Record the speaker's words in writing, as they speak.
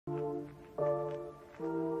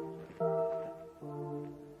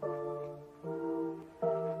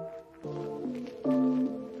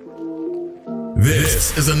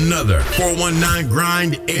This is another 419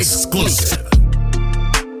 Grind exclusive.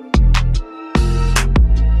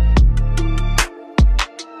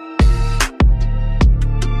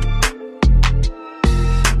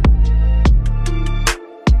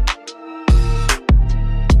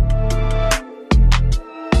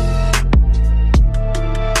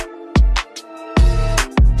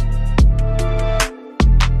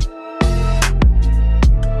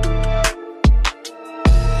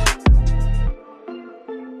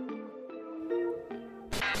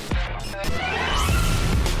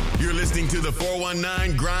 You're listening to the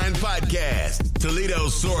 419 Grind Podcast,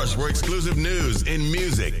 Toledo's source for exclusive news in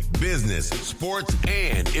music, business, sports,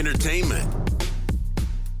 and entertainment.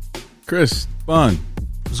 Chris, Bunn.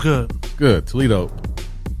 It's good. Good. Toledo.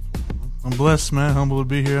 I'm blessed, man. Humble to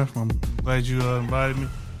be here. I'm glad you invited me.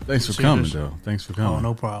 Thanks for coming, though. Thanks for coming. Oh,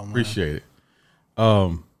 no problem, man. Appreciate it.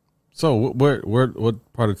 So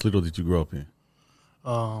what part of Toledo did you grow up in?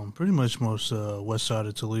 Pretty much most west side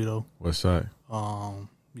of Toledo. West side.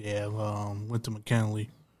 Went to McKinley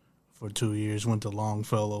for 2 years. Went to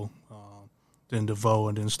Longfellow, then DeVoe,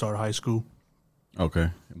 and then started high school. Okay.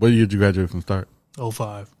 What year did you graduate from start?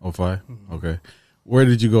 05. 05? Mm-hmm. Okay. Where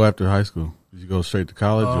did you go after high school? Did you go straight to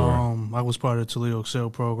college? Or? I was part of the Toledo Excel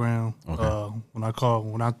program. Okay.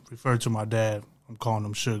 When I refer to my dad, I'm calling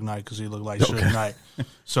him Suge Knight because he looked like Suge Knight.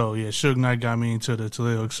 So, yeah, Suge Knight got me into the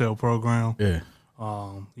Toledo Excel program. Yeah.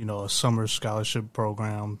 A summer scholarship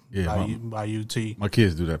program by UT. My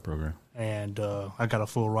kids do that program. And I got a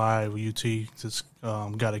full ride with UT. Just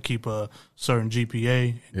got to keep a certain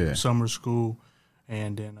GPA in summer school.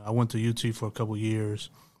 And then I went to UT for a couple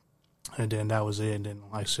years. And then that was it. And then,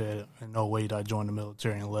 like I said, in 08, I joined the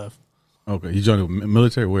military and left. Okay. You joined the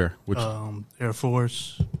military where? Which? Air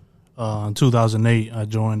Force. In 2008, I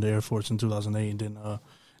joined the Air Force in 2008. And then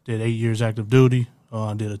did 8 years active duty.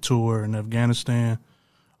 Did a tour in Afghanistan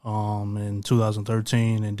in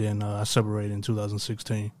 2013, and then I separated in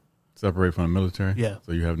 2016. Separate from the military? Yeah.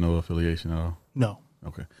 So you have no affiliation at all? No.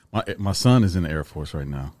 Okay. My son is in the Air Force right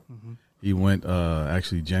now. Mm-hmm. He went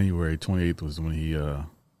actually January 28th was when he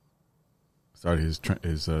started his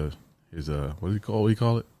what do you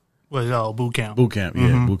call it? Well, boot camp. Boot camp, yeah,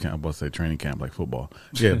 mm-hmm. Boot camp. I'm about to say training camp like football.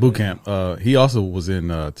 Yeah, boot camp. He also was in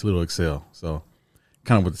Toledo Excel, so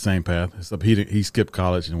kind of with the same path. Except he skipped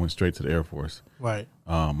college and went straight to the Air Force. Right.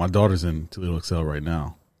 My daughter's in Toledo Excel right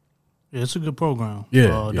now. Yeah, it's a good program.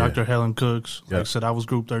 Yeah. Dr. Helen Cooks. Like I said, I was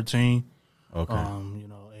Group 13. Okay. And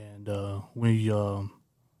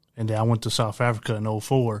then I went to South Africa in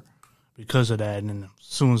 04 because of that. And then as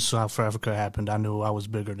soon as South Africa happened, I knew I was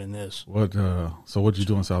bigger than this. So what did you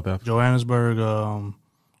do in South Africa? Johannesburg.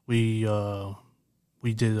 We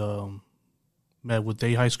did. Met with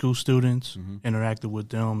their high school students, interacted with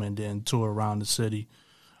them, and then toured around the city.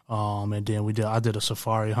 And then I did a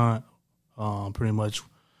safari hunt, pretty much,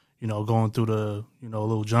 going through the,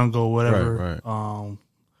 little jungle or whatever.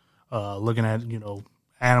 Right. Looking at,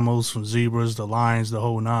 animals from zebras, the lions, the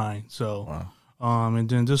whole nine. So, wow. And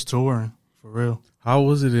then just touring for real. How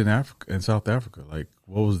was it in South Africa? Like,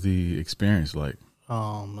 what was the experience like?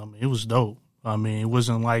 It was dope. It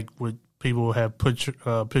wasn't like what people have pictured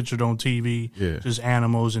on TV, just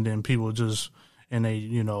animals, and then people just, and they,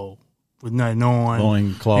 with nothing knowing.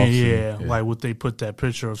 Blowing cloths. Like what they put that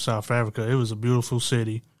picture of South Africa. It was a beautiful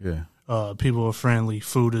city. Yeah. People are friendly.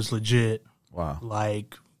 Food is legit. Wow.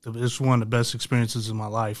 Like, it's one of the best experiences in my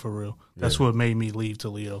life, for real. That's what made me leave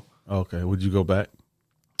Toledo. Okay. Would you go back?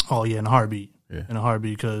 Oh, yeah, in a heartbeat. Yeah. In a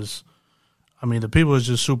heartbeat, because, the people are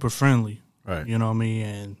just super friendly. Right. You know what I mean?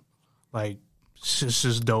 And, like, it's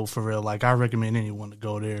just dope for real. Like, I recommend anyone to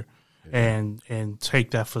go there and take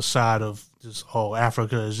that facade of just,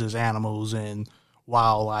 Africa is just animals and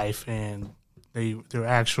wildlife, and they're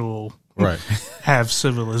actual have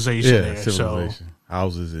civilization there. Civilization. So,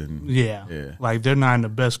 houses and like they're not in the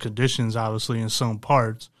best conditions, obviously, in some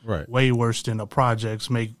parts. Right. Way worse than the projects.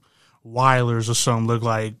 Make Weilers or something look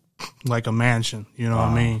like a mansion. You know what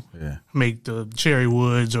I mean? Yeah. Make the Cherry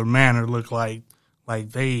Woods or Manor look like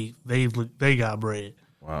they got bread.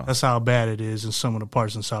 Wow. That's how bad it is in some of the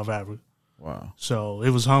parts in South Africa. Wow. So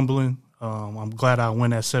it was humbling. I'm glad I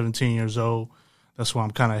went at 17 years old. That's why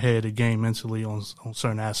I'm kind of ahead of the game mentally on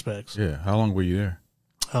certain aspects. Yeah. How long were you there?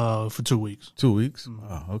 For 2 weeks. 2 weeks? Mm-hmm.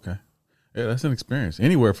 Wow, okay. Yeah, that's an experience.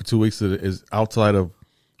 Anywhere for 2 weeks is outside of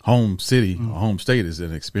home city or home state is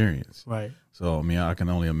an experience. Right. So, I can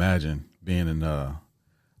only imagine being in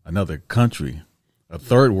another country, a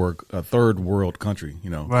third world country,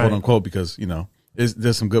 quote unquote, because,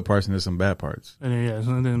 there's some good parts and there's some bad parts.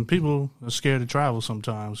 And then people are scared to travel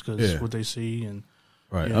sometimes because what they see, and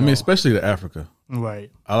Right. You I mean, know? especially to Africa.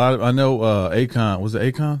 Right. I know Akon, was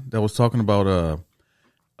it Akon that was talking about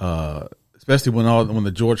especially when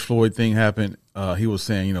the George Floyd thing happened, he was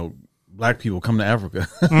saying, you know, black people come to Africa.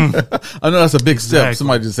 I know that's a big step.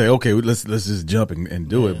 Somebody just say, okay, let's just jump and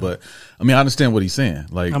do it. But I mean, I understand what he's saying.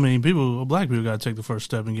 Like, I mean, black people got to take the first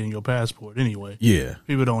step in getting your passport anyway. Yeah.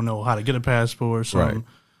 People don't know how to get a passport.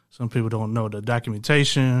 Some people don't know the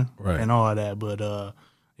documentation and all of that. But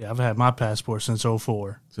I've had my passport since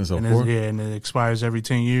 2004. Since 2004? And it expires every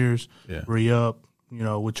 10 years. Yeah. Re-up, you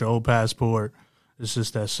know, with your old passport. It's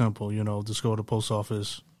just that simple, you know, just go to the post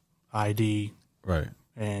office, ID. Right.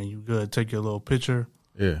 And you good. Take your little picture.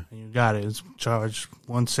 Yeah. And you got it. It's charged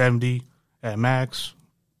 $170 at max.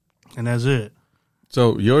 And that's it.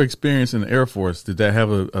 So your experience in the Air Force, did that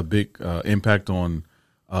have a big impact on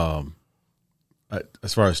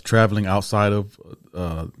as far as traveling outside of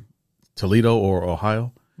Toledo or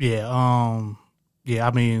Ohio? Yeah.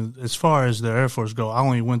 I mean, as far as the Air Force go, I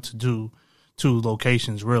only went to do 2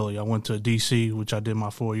 locations, really. I went to D.C., which I did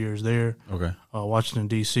my 4 years there. Okay. Washington,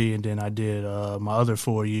 D.C., and then I did my other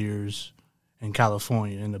 4 years in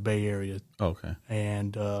California, in the Bay Area. Okay.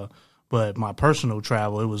 And but my personal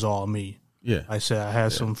travel, it was all me. Yeah. I said I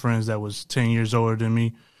had some friends that was 10 years older than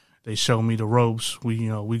me. They showed me the ropes. We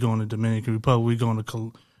going to Dominican Republic. We going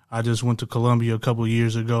to. I just went to Colombia a couple of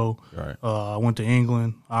years ago. Right. I went to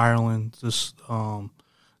England, Ireland.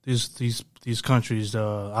 These countries.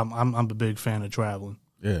 I'm a big fan of traveling.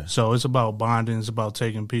 Yeah. So it's about bonding. It's about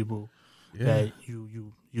taking people that you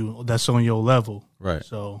that's on your level. Right.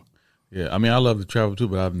 So. Yeah. I mean, I love to travel too,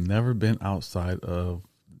 but I've never been outside of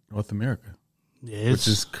North America. Yeah, which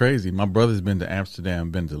is crazy. My brother's been to Amsterdam,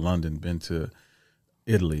 been to London, been to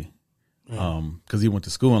Italy, because he went to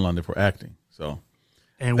school in London for acting. So,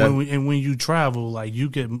 when you travel, like you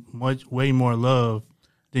get way more love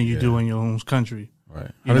than you do in your own country.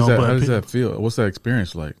 Right. How does that feel? What's that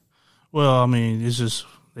experience like? Well, I mean, it's just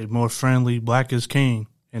they're more friendly. Black is king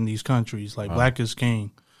in these countries. Like black is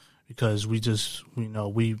king because we just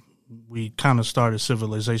we kind of started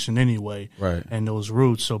civilization anyway, right? And those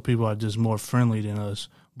roots, so people are just more friendly than us.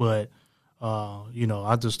 But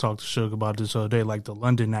I just talked to Suge about this other day, like the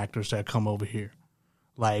London actors that come over here,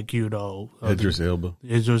 like Idris Elba,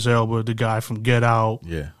 the guy from Get Out,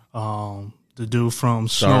 the dude from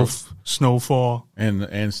Snowfall,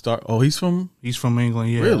 and Star. Oh, he's from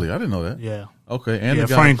England. Yeah, really, I didn't know that. Yeah, okay, and the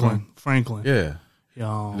guy Franklin. Yeah.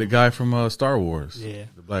 The guy from Star Wars, the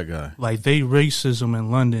black guy. Like they racism in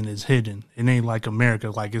London is hidden. It ain't like America,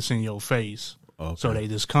 like it's in your face. Okay. So they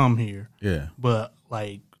just come here. Yeah. But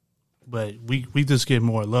we just get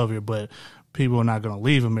more love here. But people are not gonna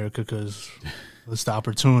leave America because it's the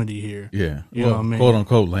opportunity here. Yeah. You know what I mean? Quote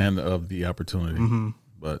unquote land of the opportunity. Mm-hmm.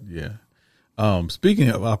 But yeah. Speaking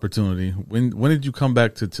of opportunity, when did you come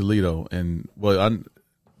back to Toledo? And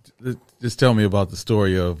just tell me about the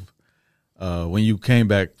story of. When you came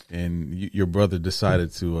back and your brother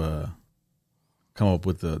decided to come up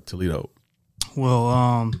with the Toledo.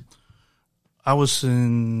 Well, I was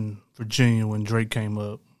in Virginia when Drake came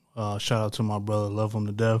up. Shout out to my brother, love him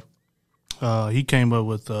to death. He came up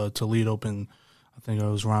with Toledo in, I think it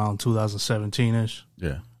was around 2017-ish.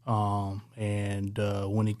 Yeah. And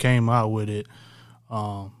when he came out with it,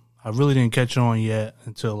 I really didn't catch on yet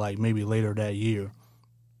until like maybe later that year.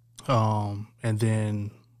 And then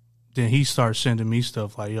he started sending me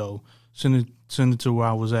stuff like, yo, send it to where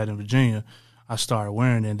I was at in Virginia. I started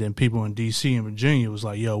wearing it, and then people in D.C. and Virginia was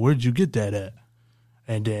like, yo, where'd you get that at?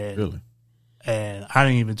 And then, really? And I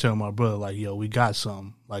didn't even tell my brother, like, yo, we got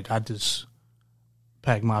something. Like, I just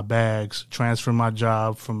packed my bags, transferred my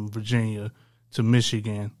job from Virginia to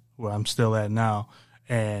Michigan, where I'm still at now,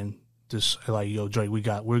 and just like, yo, Drake,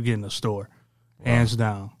 we're getting a store, hands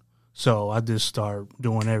down. So I just started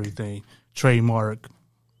doing everything, trademark,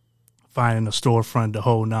 finding a storefront, the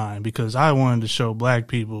whole nine, because I wanted to show black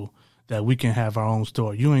people that we can have our own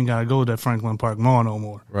store. You ain't got to go to that Franklin Park Mall no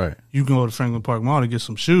more. Right. You can go to Franklin Park Mall to get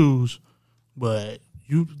some shoes, but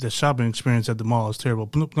the shopping experience at the mall is terrible.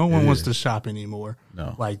 No one wants to shop anymore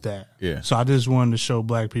like that. Yeah. So I just wanted to show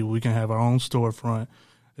black people we can have our own storefront.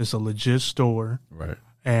 It's a legit store. Right.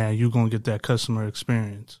 And you're going to get that customer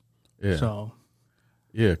experience. Yeah. So.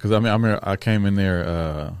 Yeah, because I came in there,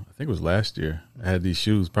 I think it was last year. I had these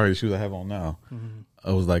shoes, probably the shoes I have on now. Mm-hmm.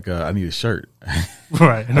 I was like, I need a shirt.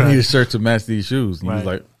 Right. I need a shirt to match these shoes. And he was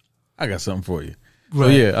like, I got something for you. Right.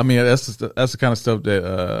 So, yeah, I mean, that's the kind of stuff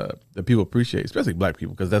that people appreciate, especially black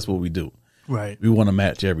people, because that's what we do. Right. We want to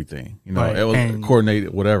match everything, Right. And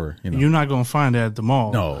coordinate whatever. You're not going to find that at the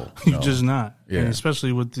mall. No, you're just not. Yeah. And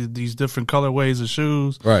especially with these different colorways of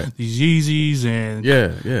shoes, right? These Yeezys and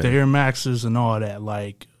the Air Maxes and all that.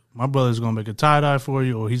 Like, my brother's going to make a tie-dye for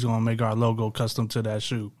you, or he's going to make our logo custom to that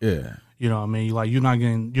shoe. Yeah. You know what I mean? Like, you're not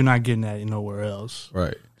getting that nowhere else.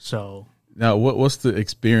 Right. So now, what's the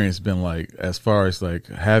experience been like as far as like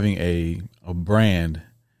having a brand,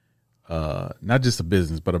 not just a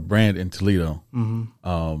business, but a brand in Toledo?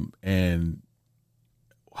 Mm-hmm. And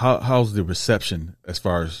how's the reception as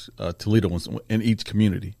far as Toledoans in each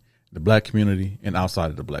community, the black community and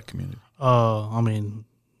outside of the black community? I mean,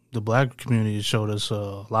 the black community showed us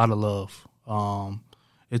a lot of love.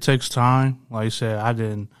 It takes time. Like I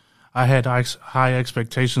said, I had high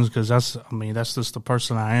expectations because that's just the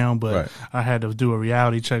person I am. But right. I had to do a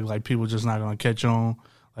reality check. Like, people just not going to catch on.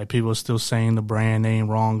 Like, people are still saying the brand name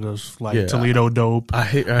wrong, as like Toledo Dope. I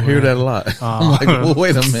hear that a lot. I'm like, well,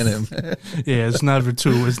 wait a minute, man. Yeah, it's never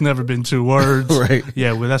been 2 words. Right.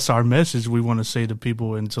 Yeah, well, that's our message. We want to say to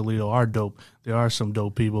people in Toledo are dope. There are some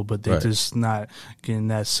dope people, but they're just not getting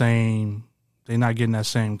that same. They're not getting that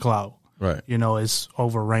same clout. Right. It's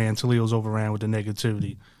overran. Toledo's overran with the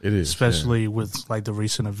negativity. It is. Especially with like the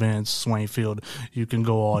recent events, Swain Field. You can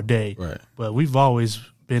go all day. Right. But we've always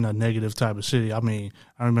been a negative type of city. I mean,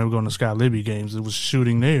 I remember going to Scott Libby games. It was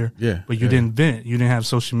shooting there. Yeah. But you didn't vent. You didn't have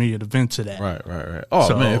social media to vent to that. Right.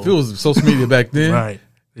 Oh, man, if it was social media back then. Right.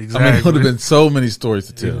 Exactly. I mean, it would have been so many stories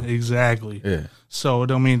to tell. Exactly. Yeah. So,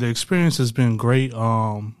 I mean, the experience has been great.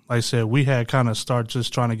 Like I said, we had kind of start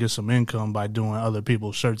just trying to get some income by doing other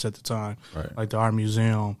people's shirts at the time, right. Like the Art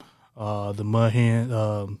Museum, the Mud Hen,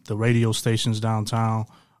 the radio stations downtown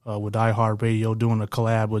with iHeartRadio, doing a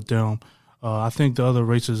collab with them. I think the other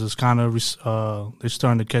races is kind of they're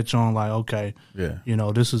starting to catch on. Like, okay,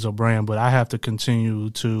 this is a brand, but I have to continue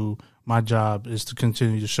to. My job is to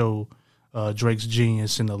continue to show Drake's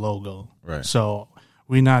genius in the logo. Right. So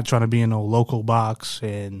we're not trying to be in a local box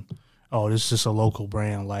and this is just a local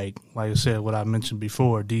brand. Like I said, what I mentioned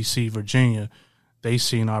before, DC, Virginia, they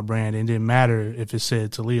seen our brand. It didn't matter if it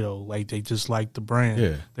said Toledo. Like, they just liked the brand.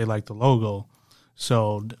 Yeah. They liked the logo.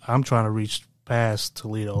 So I'm trying to reach past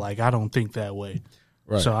Toledo. Like, I don't think that way.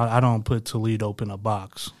 Right. So I don't put Toledo in a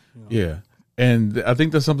box. Yeah. And I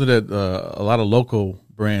think that's something that a lot of local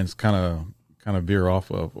brands kind of veer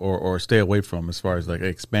off of or stay away from as far as like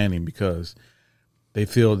expanding, because they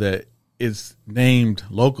feel that it's named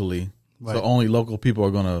locally, right. So only local people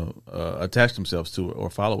are going to attach themselves to it or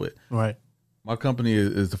follow it. Right. My company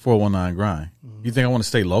is the 419 Grind. Mm-hmm. You think I want to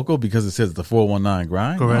stay local because it says the 419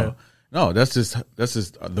 Grind? Correct. No, that's just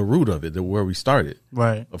the root of it, where we started.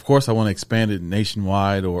 Right. Of course, I want to expand it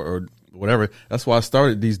nationwide or whatever. That's why I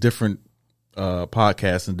started these different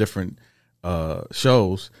podcasts and different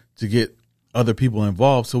shows to get other people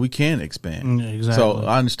involved so we can expand. Exactly. So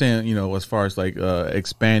I understand, as far as like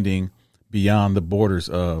expanding beyond the borders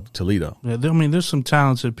of Toledo. Yeah, I mean, there's some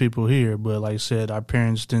talented people here, but like I said, our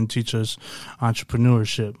parents didn't teach us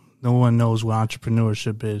entrepreneurship. No one knows what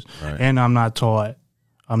entrepreneurship is. Right. And I'm not taught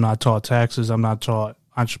taxes. I'm not taught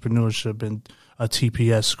entrepreneurship in a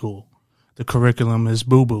TPS school. The curriculum is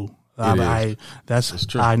boo-boo. That's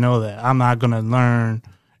true. I know that. I'm not going to learn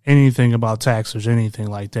anything about taxes or anything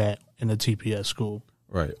like that in a TPS school.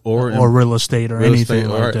 Right. Or real estate or anything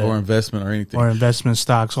like that. Or investment or anything. Or investment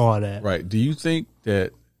stocks, all that. Right. Do you think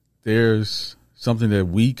that there's something that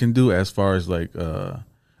we can do as far as like, I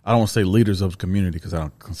don't want to say leaders of the community because I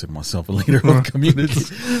don't consider myself a leader of the community,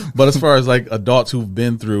 but as far as like adults who've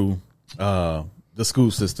been through the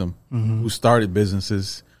school system, mm-hmm. who started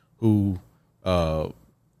businesses, who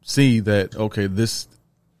see that, okay, this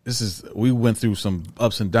is, we went through some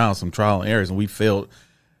ups and downs, some trial and errors, and we failed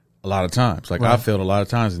a lot of times. Like, right. I failed a lot of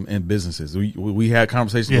times in businesses. We had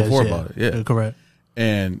conversations before about it. Yeah, correct.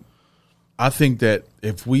 And I think that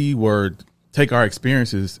if we were take our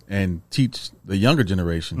experiences and teach the younger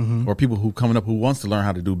generation, mm-hmm. or people who coming up who wants to learn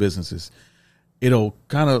how to do businesses, it'll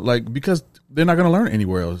kind of like, because they're not going to learn it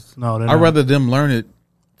anywhere else. No, I'd rather them learn it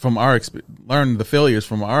from learn the failures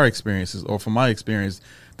from our experiences or from my experience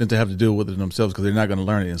than to have to deal with it themselves, because they're not going to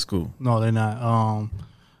learn it in school. No, they're not.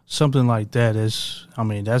 Something like that is, I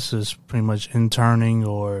mean, that's just pretty much interning,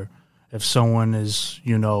 or if someone is,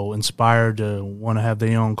 inspired to want to have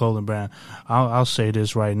their own clothing brand. I'll say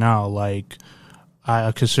this right now, like,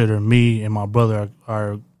 I consider me and my brother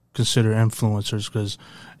are considered influencers, because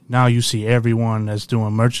now you see everyone that's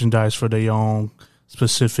doing merchandise for their own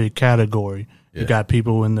specific category. Yeah. You got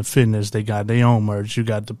people in the fitness, they got their own merch. You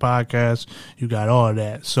got the podcast, you got all of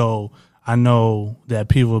that. So I know that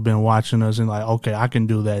people have been watching us and like, okay, I can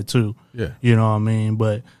do that too. Yeah. You know what I mean?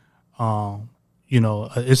 But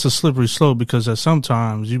it's a slippery slope because at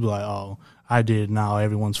sometimes you be like, oh, I did, now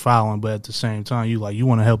everyone's following, but at the same time you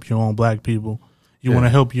want to help your own black people, you want to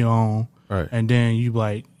help your own, right? And then you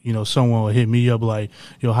like, someone will hit me up like,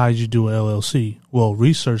 yo, how did you do an LLC? Well,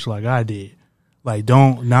 research like I did. Like,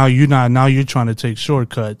 now you're trying to take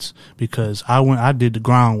shortcuts because I did the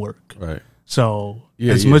groundwork. Right. So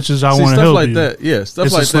as much as I want to help like you, that, stuff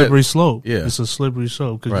it's like a slippery that. slope. Yeah. It's a slippery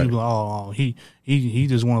slope because right. you like, he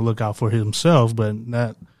just want to look out for himself, but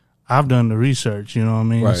I've done the research, you know what I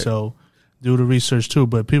mean? Right. So do the research too,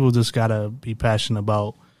 but people just gotta be passionate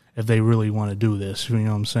about if they really want to do this, you know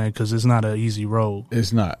what I'm saying? Because it's not an easy road.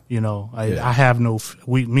 It's not. I have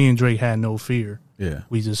me and Drake had no fear. Yeah.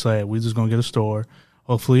 We just said, we're just going to get a store.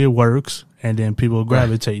 Hopefully it works, and then people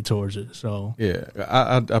gravitate towards it. So yeah,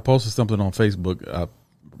 I posted something on Facebook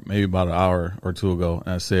maybe about an hour or two ago,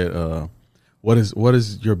 and I said, what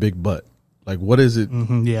is your big butt? Like, what is it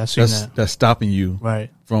I seen that's stopping you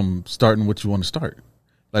from starting what you want to start?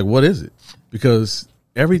 Like, what is it? Because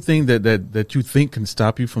everything that you think can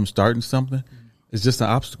stop you from starting something is just an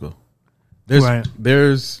obstacle. I didn't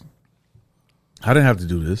have to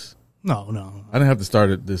do this. No. I didn't have to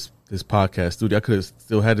start this podcast studio. I could have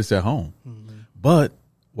still had this at home. But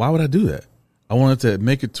why would I do that? I wanted to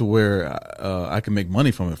make it to where I can make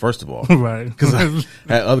money from it, first of all. Right. Because I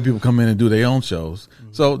had other people come in and do their own shows.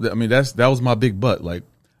 So, I mean, that was my big butt. Like,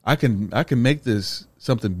 I can make this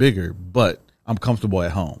something bigger, but I'm comfortable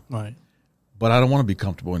at home. Right. But I don't want to be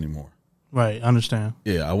comfortable anymore. Right. Understand.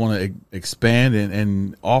 Yeah. I want to expand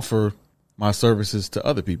and offer my services to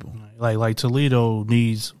other people. Like Toledo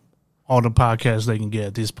needs all the podcasts they can get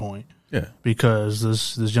at this point. Yeah. Because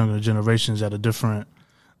this younger generation is at a different,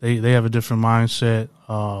 they have a different mindset.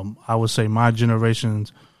 I would say my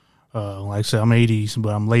generation's, like I said, I'm 80s,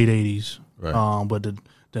 but I'm late 80s. Right. But the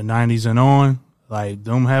 90s and on, like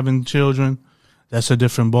them having children, that's a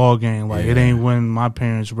different ball game. Like it ain't when my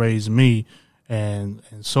parents raised me and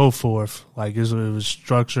so forth. Like it was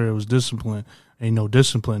structure, it was discipline. Ain't no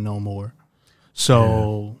discipline no more.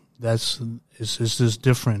 So it's just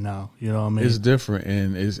different now. You know what I mean? It's different,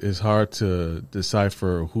 and it's hard to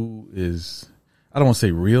decipher who is, I don't want to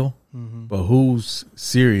say real, but who's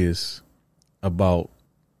serious about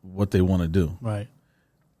what they want to do. Right.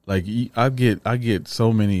 Like I get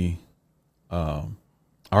so many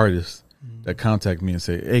artists that contact me and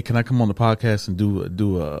say, "Hey, can I come on the podcast and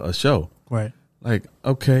do a show?" Right. Like,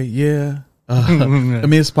 okay, yeah. I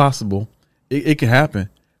mean, it's possible. It can happen,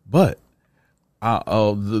 but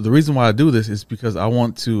the reason why I do this is because I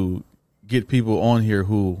want to get people on here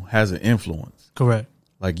who has an influence. Correct.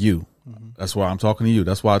 Like you. That's why I'm talking to you.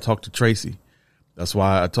 That's why I talk to Tracy. That's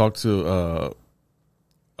why I talk to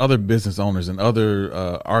other business owners and other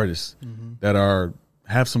artists that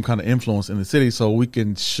have some kind of influence in the city, so we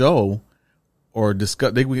can show or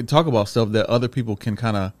discuss. We can talk about stuff that other people can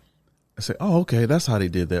kind of say, "Oh, okay, that's how they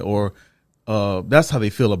did that," or that's how they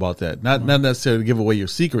feel about that. Not necessarily give away your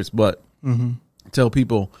secrets, but tell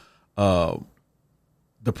people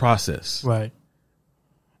the process. Right.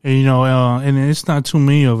 And and it's not too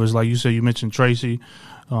many of us. Like you said, you mentioned Tracy.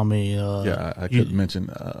 I mean, I could mention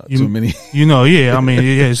too many. I mean,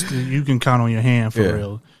 you can count on your hand for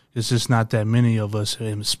real. It's just not that many of us,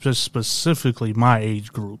 and specifically my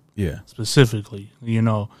age group. Yeah, specifically,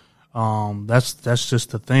 that's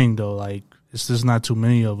just the thing though. Like, it's just not too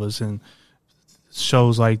many of us, and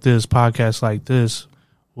shows like this, podcasts like this,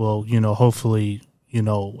 will hopefully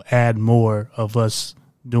add more of us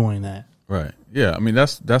doing that. Right. Yeah. I mean,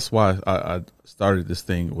 that's why I started this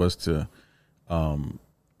thing, was to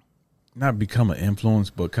not become an influence,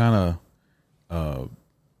 but kind of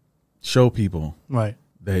show people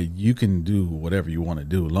that you can do whatever you want to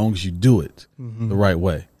do, as long as you do it the right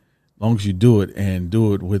way, as long as you do it and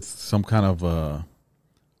do it with some kind of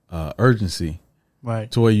urgency,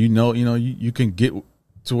 right? To where you can get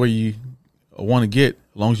to where you want to get,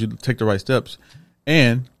 as long as you take the right steps.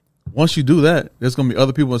 And once you do that, there's going to be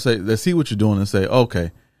other people that see what you're doing and say,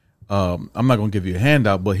 okay, I'm not going to give you a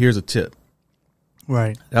handout, but here's a tip.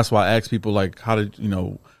 Right. That's why I ask people, like, how did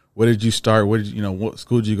where did you start? Where did what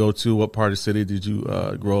school did you go to? What part of the city did you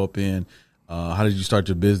grow up in? How did you start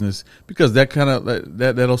your business? Because that kind of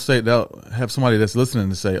that'll have somebody that's listening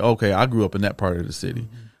to say, okay, I grew up in that part of the city.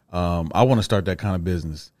 I want to start that kind of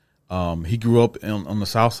business. He grew up on the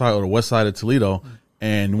south side or the west side of Toledo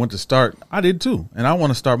and went to start. I did too, and I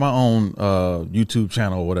want to start my own YouTube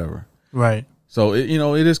channel or whatever. Right. So it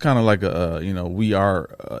is kind of like we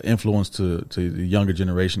are influence to the younger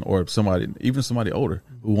generation, or even somebody older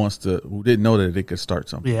who didn't know that they could start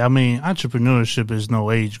something. Yeah, I mean, entrepreneurship is no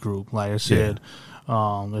age group. Like I said,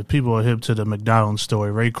 if people are hip to the McDonald's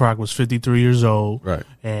story, Ray Kroc was 53 years old, Right.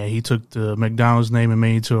 and he took the McDonald's name and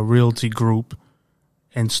made it to a realty group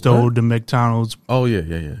and stole the McDonald's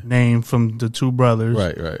name from the two brothers.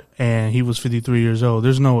 Right. And he was 53 years old.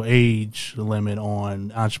 There's no age limit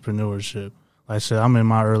on entrepreneurship. Like I said, I'm in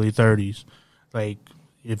my early 30s. Like,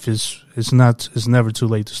 if it's never too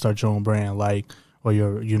late to start your own brand, like, or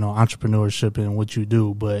your, entrepreneurship and what you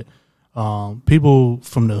do. But people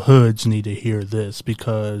from the hoods need to hear this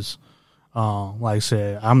because, like I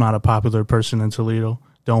said, I'm not a popular person in Toledo.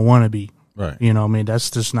 Don't want to be. Right.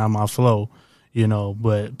 That's just not my flow.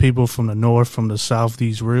 But people from the north, from the south,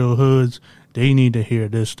 these real hoods, they need to hear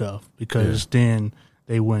this stuff because then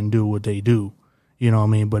they wouldn't do what they do.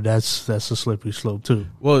 But that's a slippery slope too.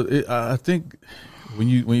 Well, I think when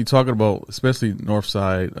you're talking about, especially north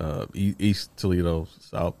side, east Toledo,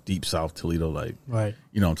 deep south Toledo, like, right,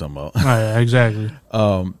 you know what I'm talking about. Right, exactly.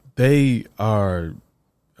 They are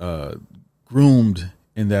groomed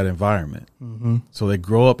in that environment. Mm-hmm. So they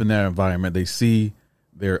grow up in that environment. They see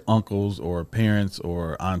their uncles or parents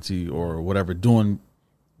or auntie or whatever doing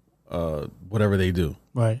whatever they do.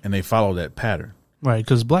 Right. And they follow that pattern. Right,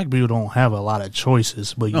 because black people don't have a lot of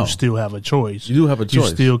choices, but you still have a choice. You do have a choice.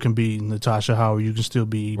 You still can be Natasha Howard. You can still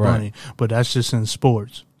be Bunny. But that's just in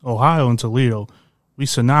sports. Ohio and Toledo, we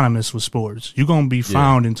synonymous with sports. You're going to be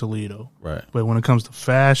found in Toledo. Right. But when it comes to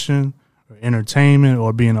fashion or entertainment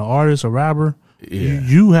or being an artist, a rapper,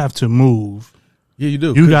 you have to move. Yeah, you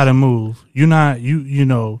do. You got to move. You're not,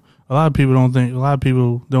 a lot of people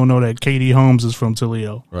don't know that Katie Holmes is from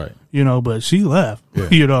Toledo. Right. But she left. Yeah.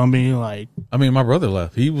 You know what I mean? Like, my brother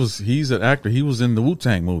left. He's an actor. He was in the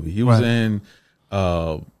Wu-Tang movie. He was in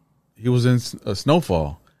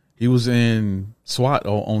Snowfall. He was in SWAT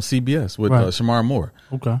on CBS with Shamar Moore.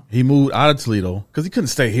 Okay. He moved out of Toledo because he couldn't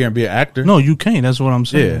stay here and be an actor. No, you can't. That's what I'm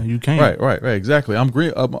saying. Yeah. You can't. Right. Exactly. I'm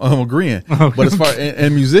agreeing. Okay. But as far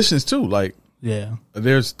and musicians too, like, yeah,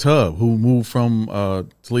 there's Tub who moved from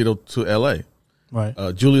Toledo to L.A. Right.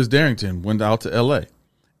 Julius Darrington went out to L.A.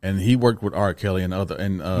 and he worked with R. Kelly and other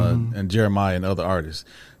and Jeremiah and other artists.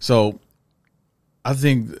 So I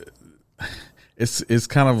think it's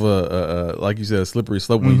kind of a like you said, a slippery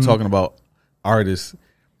slope when you're talking about artists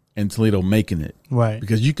in Toledo making it, right?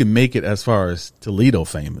 Because you can make it as far as Toledo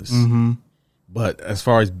famous, but as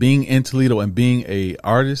far as being in Toledo and being a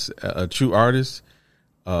artist, a true artist,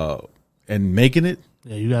 and making it,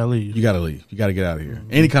 you gotta leave. You gotta get out of here.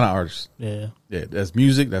 Any kind of artist, yeah. That's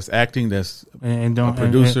music, that's acting, that's and don't a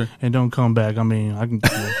producer, and don't come back. I mean,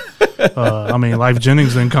 Life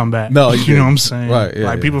Jennings didn't come back. No, you know what I'm saying, right?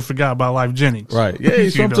 Yeah, people forgot about Life Jennings, right? Yeah,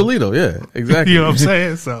 he's from Toledo. Yeah, exactly. You know what I'm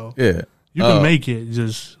saying? So yeah, you can make it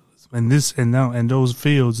just in this and those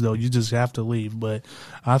fields though. You just have to leave. But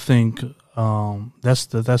I think that's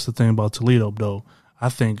the thing about Toledo though. I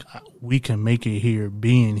think we can make it here,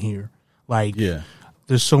 being here. Like,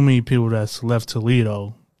 there's so many people that's left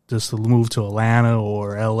Toledo just to move to Atlanta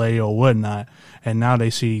or LA or whatnot, and now they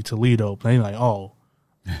see Toledo. They're like, oh,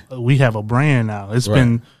 we have a brand now. It's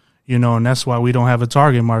been, and that's why we don't have a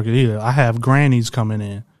target market either. I have grannies coming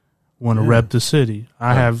in, want to rep the city.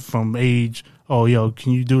 I have from age,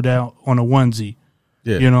 can you do that on a onesie?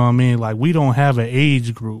 Yeah. You know what I mean? Like, we don't have an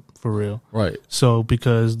age group for real. Right. So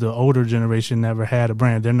because the older generation never had a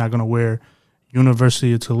brand, they're not going to wear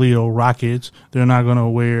University of Toledo Rockets. They're not going to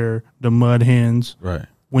wear the Mud Hens. Right.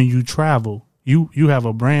 When you travel, you have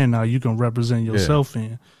a brand now you can represent yourself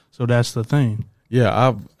in. So that's the thing.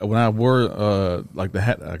 Yeah, when I wore like the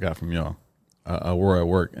hat that I got from y'all, I wore at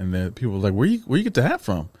work, and then people were like, "Where you get the hat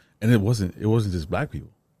from?" And it wasn't just black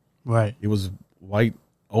people. Right. It was white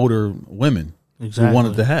older women who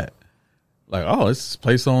wanted the hat. Like, oh, it's this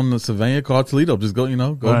place on the Savannah called Toledo. Just go,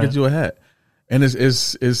 get you a hat. And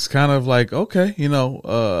it's kind of like, okay,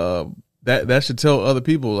 that should tell other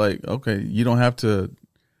people, like, okay, you don't have to,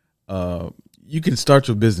 you can start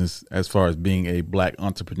your business as far as being a black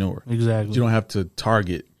entrepreneur. Exactly. You don't have to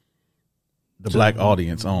target the black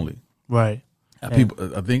audience only. Right. I think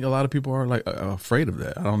a lot of people are like afraid of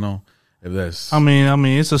that. I don't know if that's. I mean,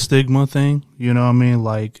 it's a stigma thing. You know what I mean?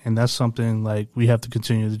 Like, and that's something like we have to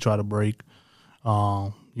continue to try to break.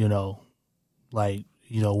 When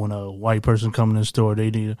a white person come in the store, they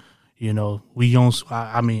need, we don't.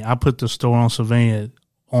 I put the store on Savannah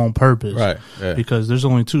on purpose, right? Yeah. Because there's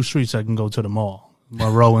only two streets that can go to the mall,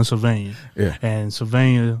 Monroe and Savannah. Yeah. And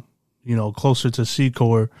Savannah, closer to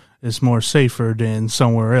Secor, is more safer than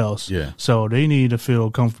somewhere else. Yeah. So they need to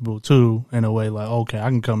feel comfortable too, in a way like, okay, I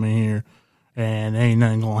can come in here and ain't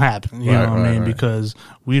nothing gonna happen. You know what I mean? Right. Because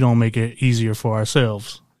we don't make it easier for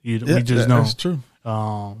ourselves. We just don't. That's true.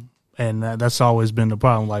 And that's always been the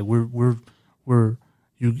problem. Like we're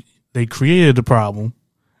they created the problem,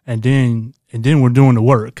 and then we're doing the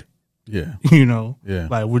work. Yeah.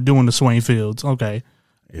 Like we're doing the Swain Fields. Okay.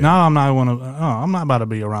 Yeah. Now I'm not about to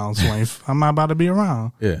be around Swain. I'm not about to be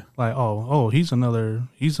around. Yeah. Like, he's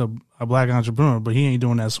a black entrepreneur, but he ain't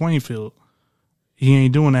doing that Swain Field. He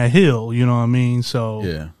ain't doing that hill, you know what I mean? So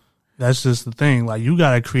yeah. That's just the thing. Like, you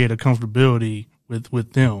got to create a comfortability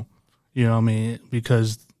with them, you know what I mean?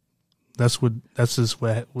 Because that's just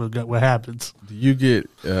what happens. Do you get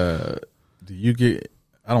I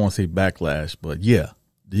don't want to say backlash, but yeah.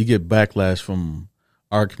 Do you get backlash from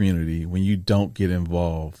our community when you don't get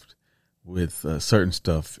involved with certain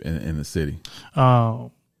stuff in the city?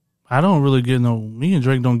 I don't really get me and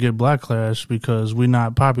Drake don't get backlash because we're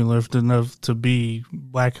not popular enough to be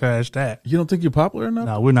backlashed at. You don't think you're popular enough?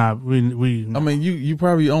 No, we're not. I mean, you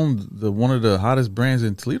probably own one of the hottest brands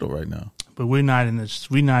in Toledo right now. But we're not in the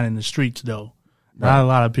streets though. Right. Not a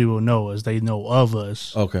lot of people know us. They know of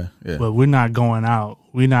us. Okay, yeah. But we're not going out.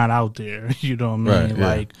 We're not out there. You know what I mean?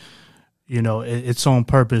 Right, yeah. Like, it's on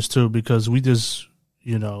purpose too, because we just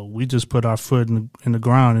put our foot in the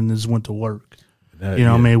ground and just went to work. What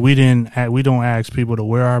I mean? We don't ask people to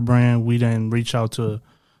wear our brand. We didn't reach out to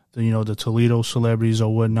the Toledo celebrities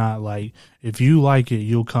or whatnot. Like, if you like it,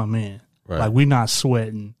 you'll come in. Right. Like, we're not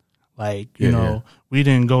sweating. Like, we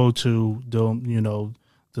didn't go to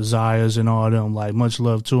the Zayas and all them. Like, much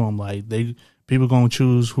love to them. Like, people gonna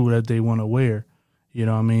choose who that they want to wear. You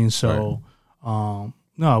know what I mean? So, right.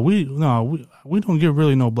 We don't get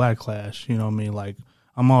really no backlash. You know what I mean? Like,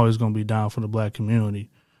 I'm always gonna be down for the black community,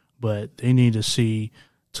 but they need to see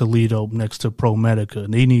Toledo next to ProMedica.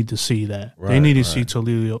 They need to see that. Right, they need to see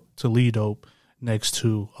Toledo next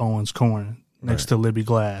to Owens Corning, next to Libby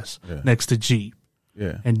Glass, next to Jeep.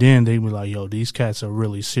 Yeah. And then they be like, yo, these cats are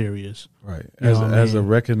really serious. Right. As a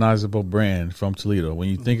recognizable brand from Toledo, when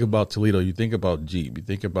you think about Toledo, you think about Jeep, you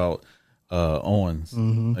think about Owens,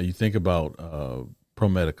 you think about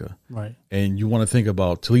ProMedica. Right. And you want to think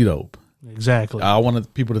about Toledo. Exactly. I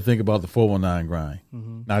wanted people to think about the 419 grind,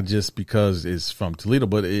 not just because it's from Toledo,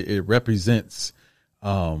 but it represents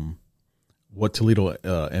what Toledo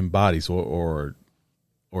embodies or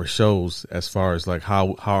shows as far as like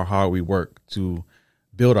how hard we work to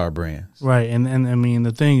build our brands. Right. And I mean,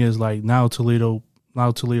 the thing is, like, now Toledo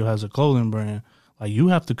has a clothing brand. Like, you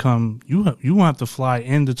have to have to fly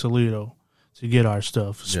into Toledo to get our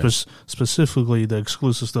stuff, specifically the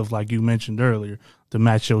exclusive stuff like you mentioned earlier, to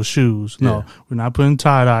match your shoes. No, we're not putting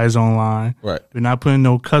tie-dyes online. Right. We're not putting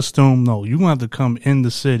no custom. No, you're going to have to come in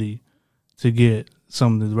the city to get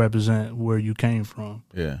something to represent where you came from.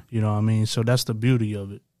 Yeah. You know what I mean? So that's the beauty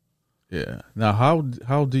of it. Yeah. Now,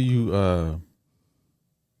 how do you,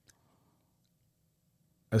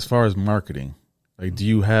 as far as marketing, like, do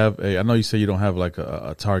you have I know you say you don't have like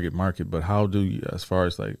a target market, but how do you, as far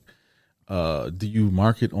as like, do you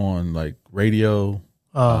market on like radio,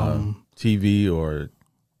 TV, or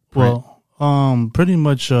print? Well, pretty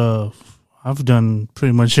much, I've done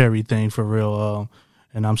pretty much everything for real,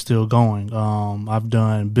 and I'm still going. I've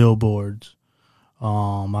done billboards,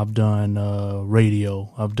 I've done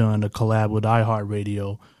radio, I've done a collab with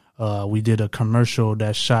iHeartRadio. We did a commercial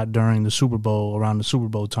that shot during the Super Bowl, around the Super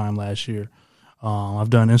Bowl time last year. I've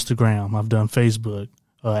done Instagram, I've done Facebook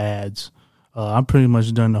ads. I've pretty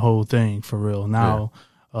much done the whole thing for real. Now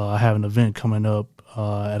I have an event coming up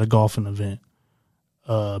at a golfing event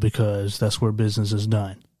because that's where business is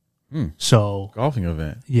done. So golfing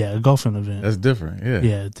event, a golfing event. That's different.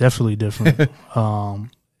 Yeah, definitely different.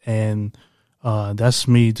 And that's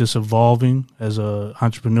me just evolving as a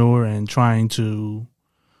entrepreneur and trying to,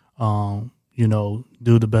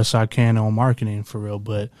 do the best I can on marketing for real.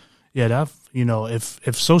 But yeah,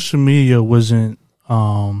 if social media wasn't,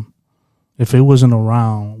 if it wasn't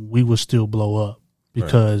around, we would still blow up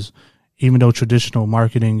because even though traditional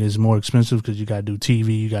marketing is more expensive because you got to do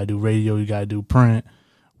TV, you got to do radio, you got to do print,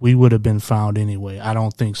 we would have been found anyway. I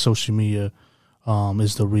don't think social media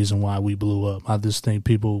is the reason why we blew up. I just think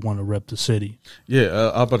people want to rep the city. Yeah,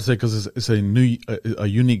 I was about to say because it's a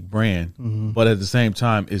unique brand, but at the same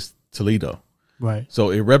time, it's Toledo. Right. So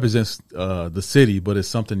it represents the city, but it's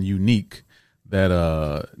something unique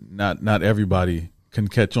that not everybody can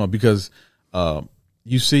catch on because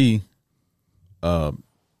you see Mud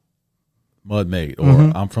Made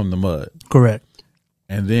or I'm from the Mud. Correct.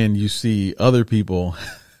 And then you see other people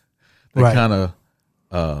that kind of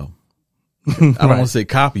I don't want to say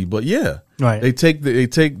copy, but they take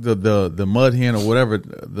the mud hen or whatever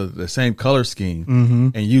the same color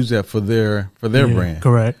scheme and use that for their brand.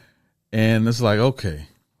 Correct. And it's like, okay,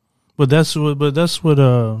 but that's what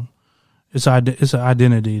it's an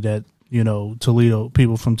identity that Toledo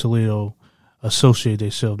people from Toledo associate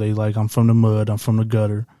themselves. They like, I'm from the mud, I'm from the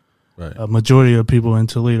gutter. Right. A majority of people in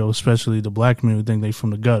Toledo, especially the black community, think they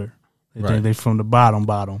from the gutter. They think they from the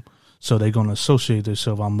bottom. So they're going to associate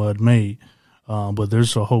themselves. I'm mud made. But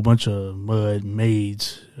there's a whole bunch of mud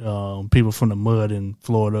maids, people from the mud in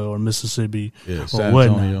Florida or Mississippi or San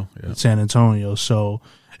whatnot. Antonio. Yeah. San Antonio. So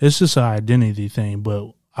it's just an identity thing.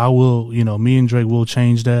 But I will, me and Drake will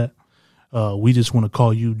change that. We just want to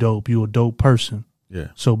call you dope. You a dope person. Yeah.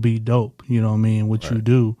 So be dope. You know what I mean? What you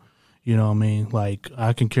do. You know what I mean? Like,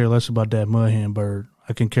 I can care less about that mud hen bird.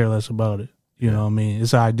 I can care less about it. You know what I mean?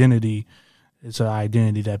 It's an identity. It's an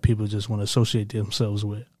identity that people just want to associate themselves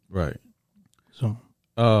with. Right. So.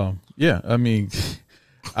 Yeah. I mean,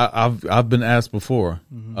 I've been asked before,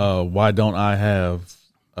 why don't I have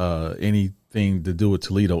anything to do with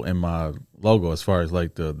Toledo in my logo as far as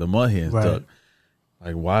like the mud hens duck?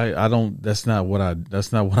 Like, why I don't? That's not what I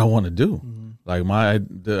want to do. Like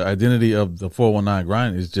the identity of the 419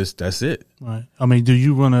 grind is just that's it. Right. I mean, do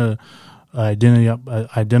you want to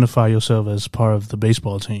identify yourself as part of the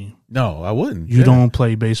baseball team? No, I wouldn't. You don't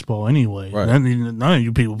play baseball anyway. Right. None of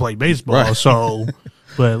you people play baseball. Right. So,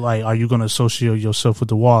 but like, are you going to associate yourself with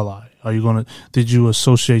the Walleye? Did you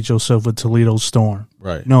associate yourself with Toledo Storm?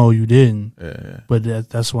 Right. No, you didn't. Yeah. But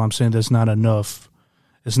that's what I'm saying. That's not enough.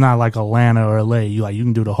 It's not like Atlanta or LA. You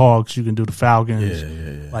can do the Hawks, you can do the Falcons.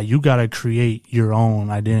 Yeah. Like, you got to create your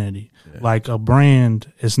own identity. Yeah. Like, a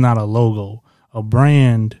brand is not a logo. A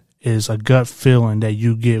brand is a gut feeling that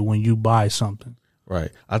you get when you buy something.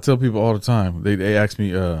 Right. I tell people all the time. They ask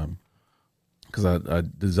me because I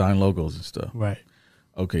design logos and stuff. Right.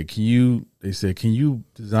 Okay. They said, can you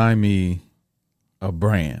design me a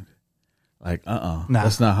brand? Like, nah.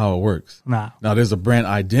 That's not how it works. Nah. Now, there's a brand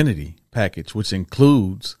identity package, which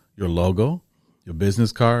includes your logo, your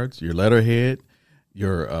business cards, your letterhead,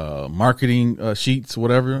 your marketing sheets,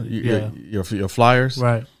 whatever, your flyers.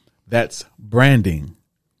 Right. That's branding.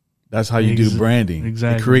 That's how you do branding.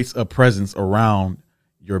 Exactly. It creates a presence around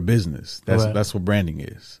your business. That's what branding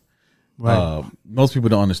is. Right. Most people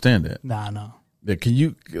don't understand that. No. Can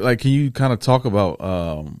you kind of talk about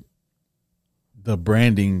the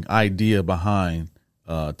branding idea behind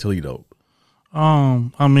Toledo?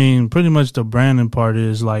 I mean, pretty much the branding part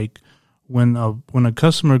is like when a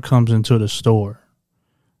customer comes into the store,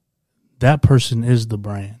 that person is the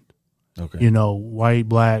brand. Okay. White,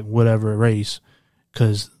 black, whatever race,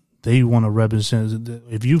 because they want to represent.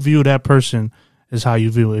 If you view that person as how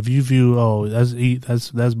you view it. If you view,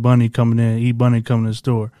 that's Bunny coming in, Bunny coming in the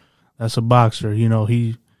store, that's a boxer.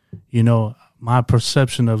 My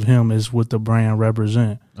perception of him is what the brand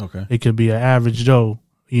represent. Okay. It could be an average Joe.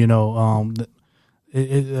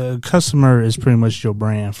 A customer is pretty much your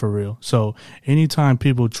brand for real. So anytime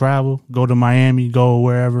people travel, go to Miami, go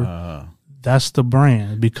wherever, that's the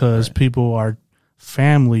brand because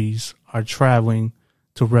families are traveling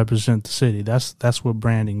to represent the city. That's what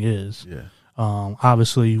branding is. Yeah.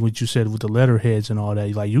 Obviously, what you said with the letterheads and all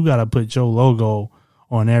that, like you got to put your logo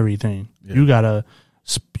on everything. Yeah. You gotta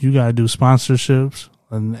do sponsorships,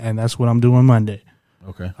 and that's what I'm doing Monday.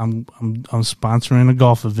 Okay. I'm sponsoring a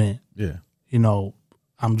golf event. Yeah.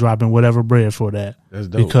 I'm dropping whatever bread for that. That's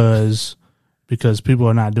dope. Because people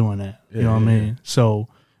are not doing that. Yeah, you know what I mean? Yeah. So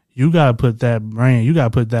you gotta put that brand, you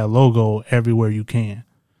gotta put that logo everywhere you can.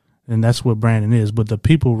 And that's what branding is. But the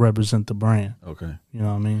people represent the brand. Okay. You know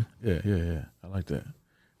what I mean? Yeah. I like that.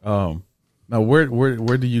 Now where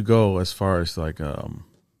do you go as far as like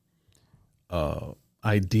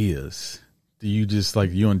ideas? Do you just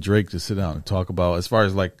like you and Drake just sit down and talk about as far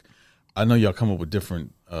as like I know y'all come up with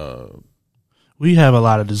different we have a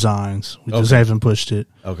lot of designs. We just haven't pushed it.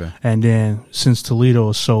 Okay. And then since Toledo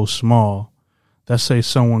is so small, let's say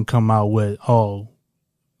someone come out with,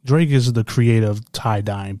 Drake is the creator of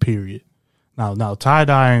tie-dyeing, period. Now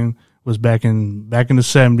tie-dyeing was back in the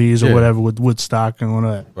 70s or whatever with Woodstock and all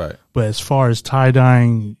that. Right. But as far as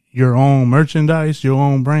tie-dyeing your own merchandise, your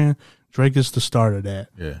own brand, Drake is the start of that.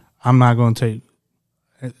 Yeah. I'm not going to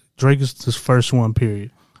take – Drake is the first one, period.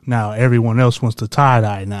 Now everyone else wants to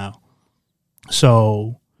tie-dye now.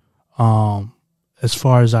 So, as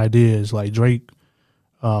far as ideas, like Drake,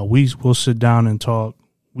 we'll sit down and talk.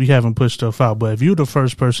 We haven't pushed stuff out, but if you're the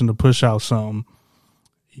first person to push out something,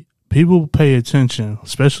 people pay attention,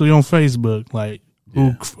 especially on Facebook. Like,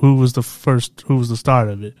 who was the start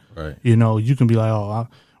of it? Right. You can be like,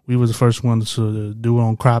 we was the first ones to do it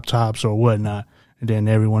on crop tops or whatnot, and then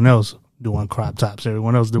everyone else doing crop tops,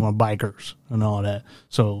 everyone else doing bikers and all that.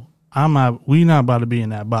 So we not about to be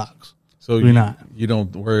in that box. So we're not. You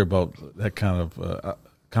don't worry about that kind of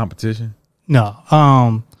competition? No.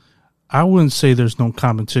 I wouldn't say there's no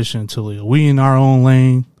competition in Toledo. We in our own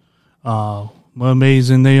lane. Mermaids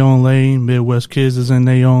in their own lane, Midwest Kids is in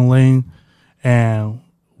their own lane, and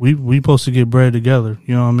we supposed to get bread together.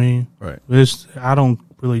 You know what I mean? Right. I don't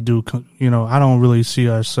really I don't really see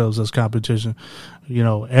ourselves as competition.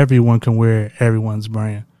 Everyone can wear everyone's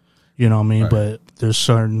brand. You know what I mean? Right. But there's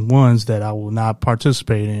certain ones that I will not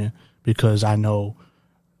participate in because I know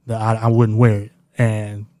that I wouldn't wear it.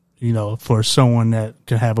 And, for someone that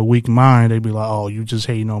can have a weak mind, they'd be like, oh, you just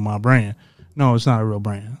hating on my brand. No, it's not a real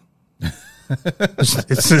brand.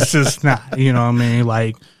 it's just not. You know what I mean?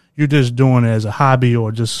 Like, you're just doing it as a hobby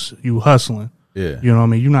or just you hustling. Yeah. You know what I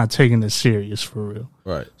mean? You're not taking it serious for real.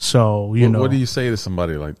 Right. So, what do you say to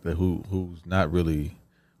somebody like that who's not really,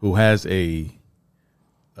 who has they're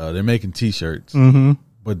making T-shirts,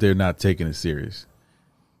 but they're not taking it serious?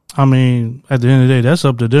 I mean, at the end of the day, that's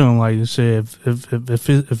up to them. Like you said,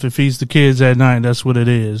 if it feeds the kids at night, that's what it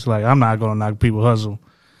is. Like, I'm not going to knock people hustle.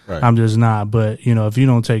 Right. I'm just not. But, if you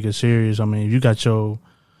don't take it serious, I mean, if you got your,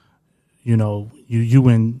 you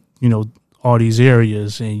in, all these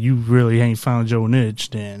areas and you really ain't found your niche,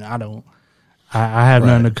 then I don't have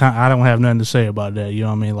nothing I don't have nothing to say about that. You know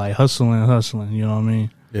what I mean? Like hustling, you know what I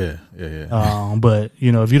mean? Yeah. But,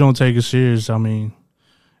 if you don't take it serious, I mean,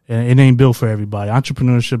 it ain't built for everybody.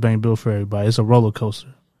 Entrepreneurship ain't built for everybody. It's a roller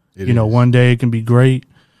coaster. It is. One day it can be great,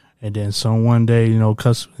 and then one day,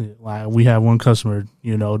 like we have one customer,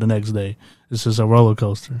 the next day. It's just a roller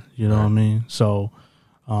coaster. You know what I mean? So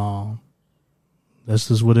that's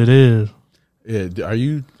just what it is. Yeah. Are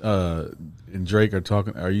you and Drake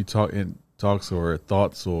are you talking talks or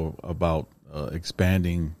thoughts or about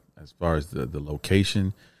expanding as far as the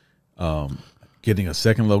location, getting a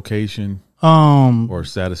second location? Or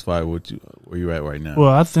satisfied with where you're at right now? Well,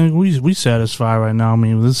 I think we satisfied right now. I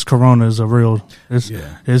mean, this Corona is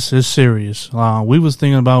it's serious. We was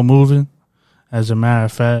thinking about moving, as a matter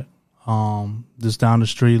of fact, just down the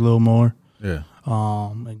street a little more. Yeah.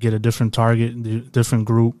 And get a different target, different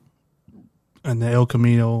group in the El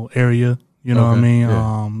Camino area. You know what I mean?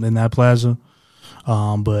 Yeah. In that plaza.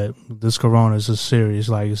 But this Corona is just serious.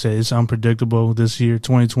 Like I said, it's unpredictable this year.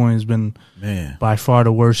 2020 has been by far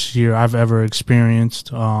the worst year I've ever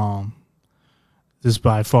experienced. This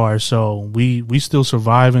by far. So we still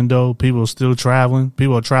surviving though. People are still traveling.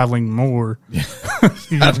 People are traveling more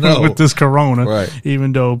with this Corona, right?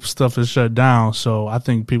 Even though stuff is shut down. So I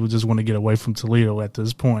think people just want to get away from Toledo at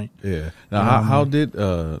this point. Yeah. Now, how did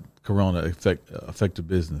Corona affect the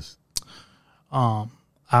business?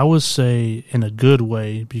 I would say in a good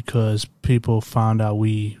way because people found out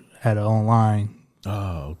we had an online.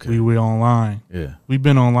 Oh, okay. We were online. Yeah. We've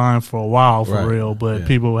been online for a while for real, but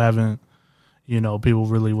people haven't, people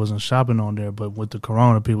really wasn't shopping on there. But with the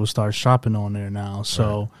Corona, people start shopping on there now.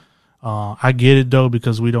 So I get it though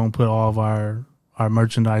because we don't put all of our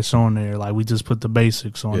merchandise on there. Like we just put the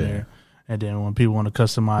basics on there. And then when people want to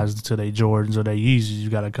customize it to their Jordans or their Yeezys, you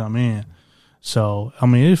got to come in. So, I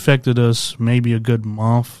mean, it affected us maybe a good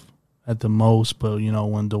month at the most. But,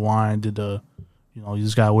 when DeWine did you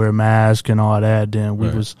just got to wear a mask and all that, then we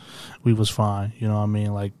was fine. You know what I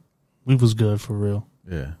mean? Like, we was good for real.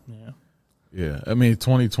 Yeah. Yeah. I mean,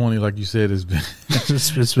 2020, like you said, has been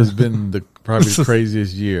it's been probably the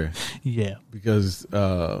craziest year. Yeah. Because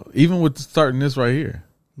even with starting this right here,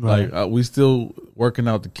 like we still working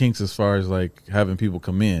out the kinks as far as like having people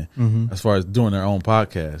come in, as far as doing their own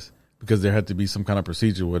podcast. Because there had to be some kind of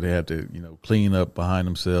procedure where they had to, clean up behind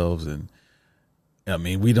themselves, and I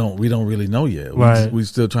mean, we don't really know yet. We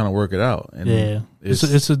still trying to work it out. And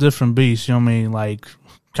it's a different beast. You know what I mean? Like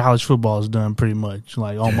college football is done pretty much,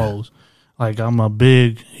 like almost. Like I'm a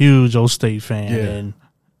big, huge O State fan, and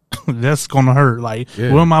that's gonna hurt. Like,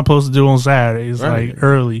 what am I supposed to do on Saturdays? Like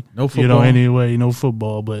early, no football. Anyway, no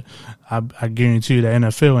football. But I guarantee you, the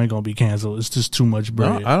NFL ain't gonna be canceled. It's just too much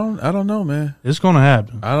bread. No, I don't know, man. It's gonna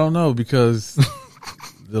happen. I don't know because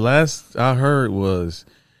the last I heard was,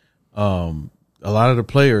 a lot of the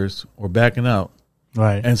players were backing out,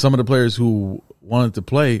 right? And some of the players who wanted to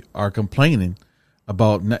play are complaining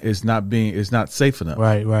about it's not safe enough,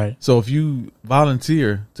 right. So if you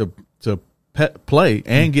volunteer to play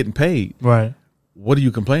and getting paid, right? What are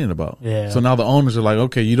you complaining about? Yeah. So now the owners are like,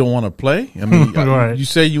 okay, you don't want to play. I mean, you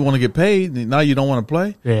say you want to get paid, and now you don't want to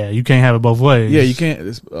play. Yeah, you can't have it both ways. Yeah, you can't.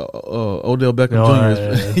 It's, Odell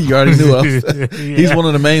Beckham Jr. You already knew us. He's one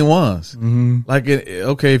of the main ones. Mm-hmm. Like,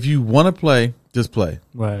 okay, if you want to play, just play.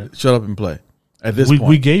 Right. Shut up and play. At this point,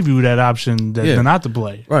 we gave you that option not to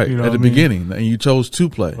play. Right. At the beginning, and you chose to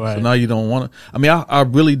play. Right. So now you don't want to. I mean, I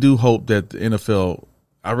really do hope that the NFL.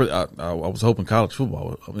 I was hoping college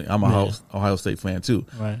football. I mean, I'm a Ohio State fan too.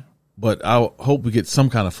 Right. But I hope we get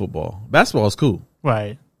some kind of football. Basketball is cool.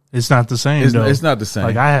 Right. It's not the same. It's not the same.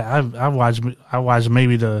 Like I watched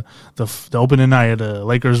maybe the opening night of the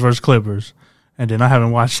Lakers versus Clippers, and then I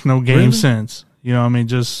haven't watched no game since. You know what I mean?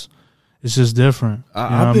 It's just different. You know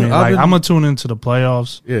what I mean? Like I'm gonna tune into the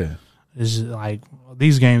playoffs. Yeah, it's just like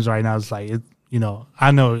these games right now. It's like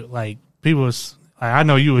I know like people. I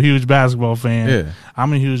know you a huge basketball fan. Yeah,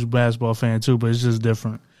 I'm a huge basketball fan too, but it's just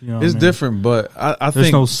different. You know it's different, but I think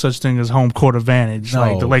there's no such thing as home court advantage. No,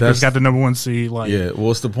 like the Lakers got the number 1 seed. Like, yeah, well,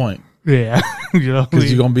 what's the point? Yeah,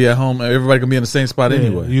 because you're gonna be at home. Everybody gonna be in the same spot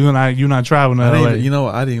anyway. You're not traveling to LA.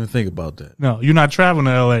 I didn't even think about that. No, you're not traveling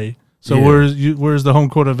to LA. So where's the home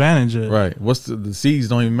court advantage at? Right. What's the seeds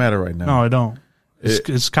don't even matter right now. No, it don't.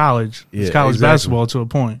 It's college. Yeah, it's college basketball to a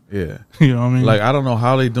point. Yeah, you know what I mean. Like I don't know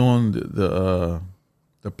how they doing the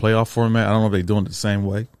playoff format. I don't know if they doing it the same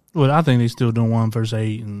way. Well, I think they still doing 1 versus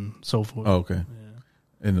 8 and so forth. Oh, okay.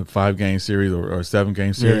 Yeah. In the 5-game series or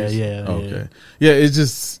 7-game series. Yeah. Okay. Yeah, it's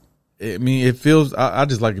just. I mean, it feels. I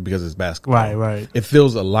just like it because it's basketball. Right. It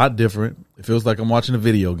feels a lot different. It feels like I'm watching a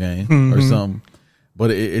video game or something,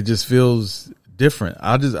 but it just feels different.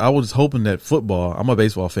 I was hoping that football. I'm a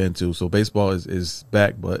baseball fan too, so baseball is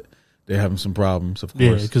back, but they're having some problems, of course.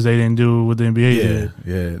 Yeah, because they didn't do what the NBA did.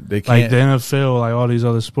 Yeah, they can't. Like the NFL, like all these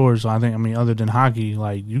other sports. I mean, other than hockey,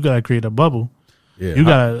 like you gotta create a bubble. Yeah,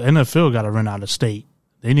 NFL got to rent out of state.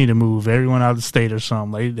 They need to move everyone out of the state or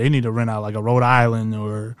something. They need to rent out like a Rhode Island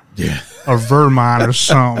or a Vermont or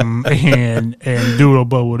something and do a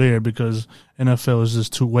bubble there because NFL is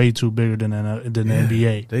just way too bigger than the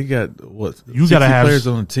NBA. They got what? You got to have players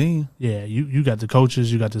on the team. Yeah, you got the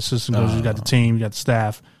coaches, you got the assistant coaches, you got the team, you got the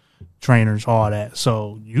staff, trainers, all that.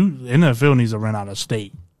 So NFL needs to rent out of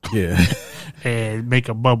state. Yeah, and make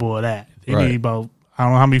a bubble of that. They need about I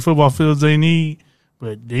don't know how many football fields they need,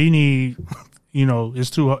 but they need. It's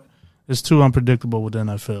too unpredictable with the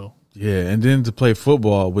NFL. Yeah, and then to play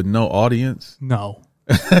football with no audience. No,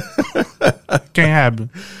 can't happen.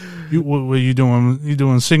 What are you doing? You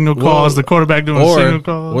doing signal calls? The quarterback doing signal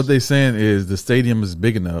calls? What they saying is the stadium is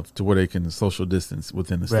big enough to where they can social distance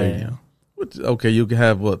within the stadium. Which you can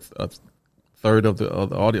have a third of the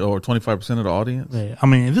audience or 25% of the audience. Yeah, I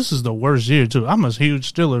mean this is the worst year too. I'm a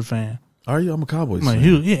huge Steelers fan. Are you? I'm a Cowboys fan.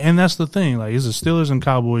 And that's the thing. Like, it's the Steelers and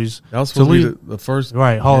Cowboys. That was supposed to be the first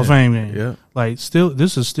Hall of Fame game. Yeah. Like,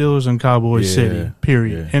 this is Steelers and Cowboys city.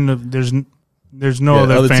 Period. Yeah. And there's no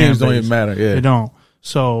other fan teams base. don't even matter. Yeah, they don't.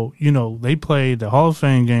 So they played the Hall of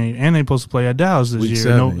Fame game, and they supposed to play at Dallas this Week year.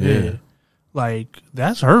 7, Like,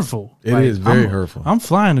 that's hurtful. It is very hurtful. I'm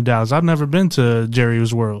flying to Dallas. I've never been to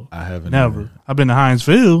Jerry's World. I haven't. Never. Either. I've been to Heinz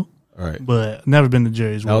Field. All right. But never been to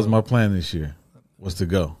Jerry's World. That was my plan this year. Was to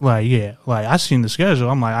go. Like, I seen the schedule.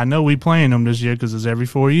 I'm like, I know we playing them this year because it's every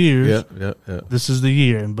 4 years. Yep. This is the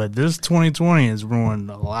year, but this 2020 has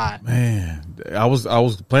ruined a lot. Man, I was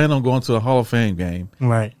planning on going to a Hall of Fame game,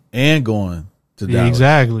 right, and going to Dallas.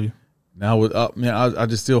 Exactly. Now with I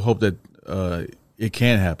just still hope that it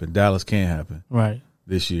can happen. Dallas can happen, right,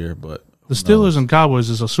 this year. But the Steelers and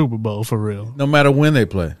Cowboys is a Super Bowl for real. No matter when they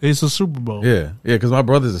play, it's a Super Bowl. Yeah. Because my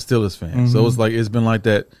brother's a Steelers fan, so it's been like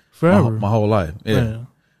that. Forever. My whole life. Yeah.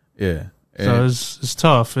 So it's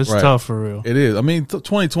tough. It's tough for real. It is. I mean,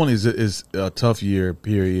 2020 is a tough year,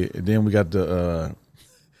 period. And then we got the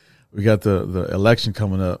election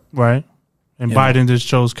coming up, right? And Biden just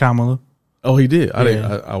chose Kamala. Oh, he did.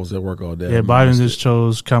 I was at work all day. Yeah, Biden just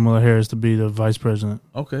chose Kamala Harris to be the vice president.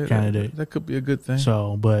 Candidate. That could be a good thing.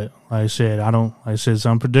 So, but like I said, it's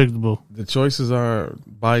unpredictable. The choices are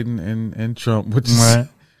Biden and Trump, which is right.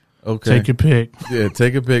 Okay. Take your pick. Yeah,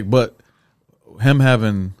 take a pick. But him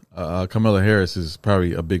having Kamala Harris is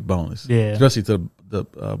probably a big bonus. Yeah. Especially to the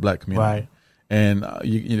black community. Right. And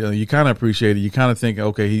you kind of appreciate it. You kind of think,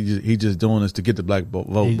 okay, he just doing this to get the black vote,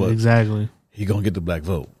 but exactly he gonna get the black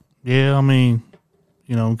vote. Yeah, I mean,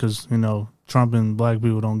 because Trump and black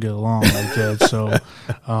people don't get along like that. So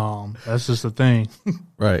that's just the thing.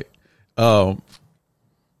 Right. I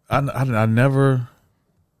never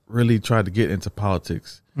really tried to get into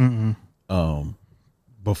politics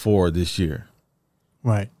before this year.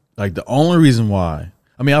 Right. Like the only reason why,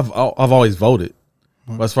 I mean, I've always voted,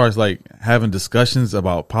 but as far as like having discussions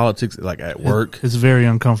about politics, like at work, it's very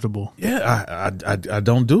uncomfortable. Yeah, I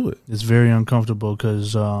don't do it. It's very uncomfortable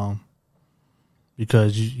because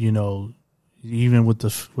even with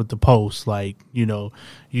the post, like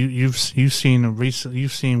you've seen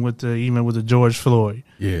with the George Floyd,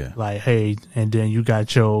 like hey, and then you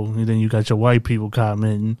got your white people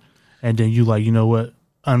commenting, and then you like what,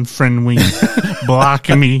 unfriendly,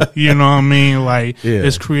 blocking me, you know what I mean? Like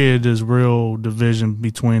it's created this real division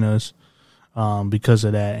between us because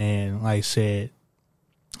of that, and like I said,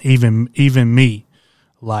 even me,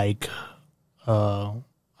 like I'm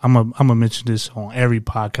gonna mention this on every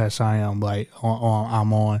podcast I am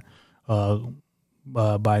I'm on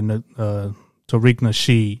by Tariq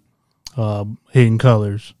Nasheed, Hidden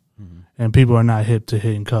Colors. And people are not hip to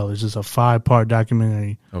Hidden Colors. It's a 5-part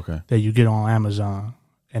documentary that you get on Amazon,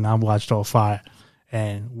 and I watched all 5.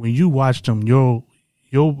 And when you watch them, your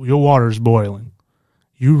water's boiling.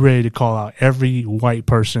 You ready to call out every white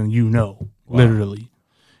person you know, literally.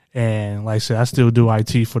 And like I said, I still do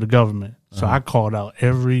IT for the government, so I called out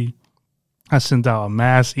I sent out a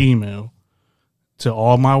mass email to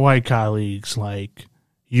all my white colleagues, like,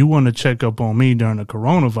 you want to check up on me during the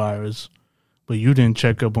coronavirus, but you didn't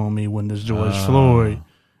check up on me when there's George Floyd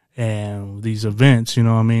and these events, you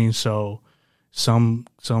know what I mean? So some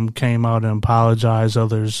came out and apologized,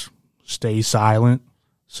 others stay silent.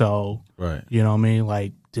 So, you know what I mean?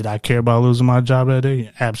 Like, did I care about losing my job that day?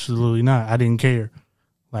 Absolutely not. I didn't care.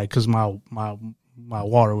 Like, because my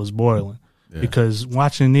water was boiling. Yeah. Because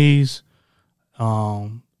watching these,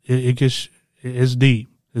 it's deep.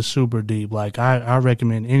 It's super deep. Like, I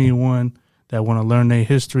recommend anyone that want to learn their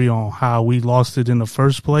history on how we lost it in the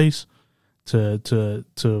first place to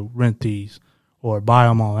rent these or buy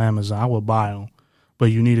them on Amazon. I would buy them, but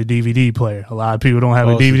you need a DVD player. A lot of people don't have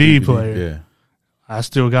a DVD player. Yeah, I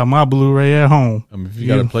still got my Blu-ray at home. I mean, if you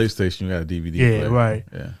got a PlayStation, you got a DVD player. Yeah, right.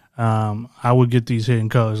 Yeah. I would get these Hidden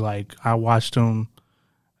Colors. Like, I watched them.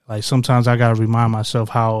 Like, sometimes I gotta remind myself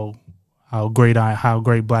how great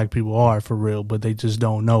black people are for real, but they just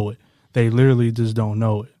don't know it. They literally just don't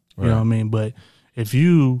know it. You know what I mean? But if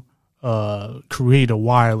you create a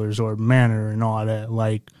wireless or manner and all that,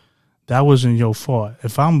 like, that wasn't your fault.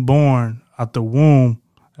 If I'm born out the womb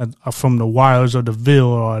from the wireless or the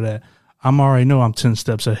Ville or all that, I'm already know I'm 10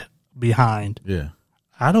 steps behind. Yeah.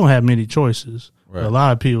 I don't have many choices. Right. A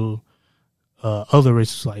lot of people, other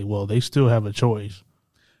races, like, well, they still have a choice.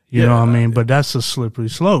 You know what I mean? But that's a slippery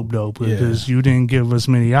slope, though, because you didn't give us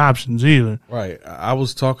many options either. Right. I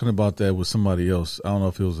was talking about that with somebody else. I don't know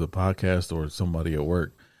if it was a podcast or somebody at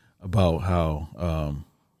work about how,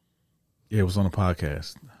 it was on a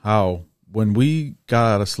podcast, how when we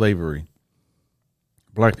got out of slavery,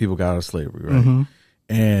 black people got out of slavery, right? Mm-hmm.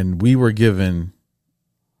 And we were given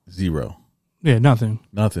zero. Yeah, nothing.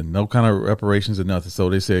 Nothing. No kind of reparations or nothing. So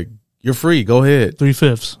they said, you're free. Go ahead.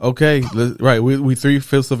 3/5. Okay. Right. We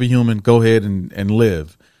 3/5 of a human. Go ahead and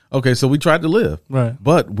live. Okay. So we tried to live. Right.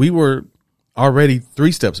 But we were already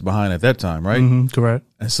 3 steps behind at that time. Right. Mm-hmm, correct.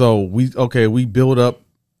 And so we built up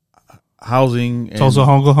housing. And, Tulsa,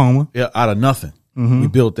 Oklahoma. Yeah. Out of nothing. Mm-hmm. We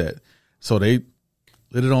built that. So they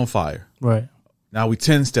lit it on fire. Right. Now we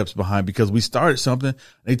 10 steps behind because we started something.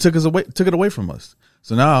 They took it away from us.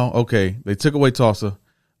 So now, okay, they took away Tulsa.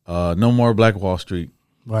 No more Black Wall Street.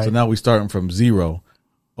 Right. So now we're starting from zero.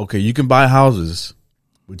 Okay, you can buy houses,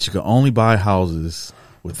 but you can only buy houses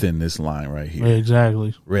within this line right here. Yeah,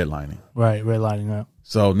 exactly. Redlining. Right, redlining, yeah.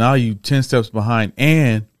 So now you 10 steps behind,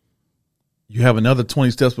 and you have another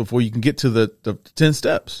 20 steps before you can get to the 10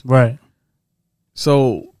 steps. Right.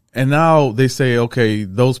 So, and now they say, okay,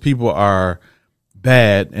 those people are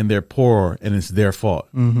bad and they're poor and it's their fault.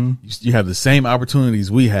 Mm-hmm. You have the same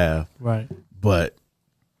opportunities we have. Right. But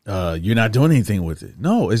you're not doing anything with it.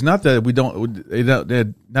 No, it's not that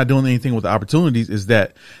they're not doing anything with the opportunities. Is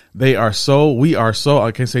that we are so,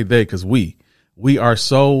 I can't say they, because we are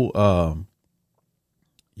so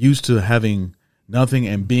used to having nothing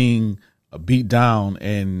and being beat down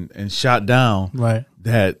and shot down, right,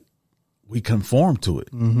 that we conform to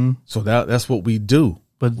it. Mm-hmm. So that's what we do.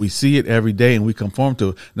 But we see it every day and we conform to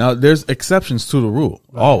it. Now, there's exceptions to the rule.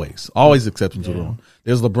 Right. Always exceptions to the rule.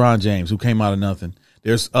 There's LeBron James, who came out of nothing.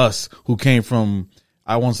 There's us, who came from,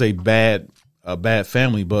 I won't say a bad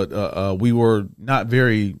family, but we were not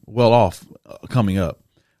very well off coming up.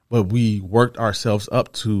 But we worked ourselves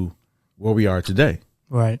up to where we are today.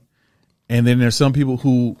 Right. And then there's some people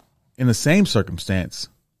who, in the same circumstance,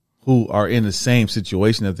 who are in the same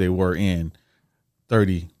situation that they were in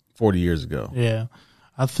 30, 40 years ago. Yeah.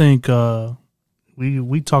 I think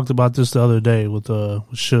we talked about this the other day with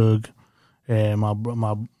Suge and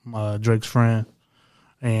my Drake's friend.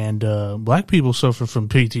 And black people suffer from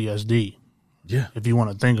PTSD. Yeah. If you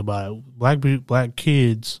want to think about it. Black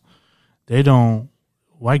kids,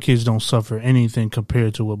 white kids don't suffer anything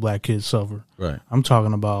compared to what black kids suffer. Right. I'm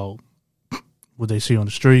talking about what they see on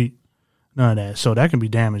the street, none of that. So that can be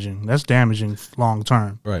damaging. That's damaging long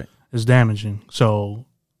term. Right. It's damaging. So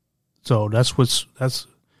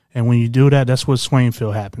and when you do that, that's what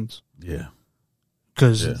Swainfield happens. Yeah.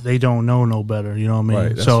 Because they don't know no better, you know what I mean?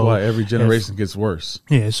 Right. That's why every generation gets worse.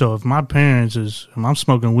 Yeah. So if my parents if I'm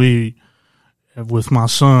smoking weed with my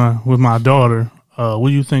son, with my daughter, what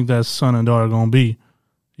do you think that son and daughter gonna be?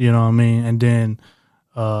 You know what I mean? And then,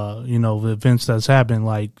 the events that's happened,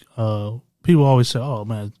 like, people always say, oh,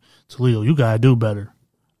 man, Toledo, you got to do better.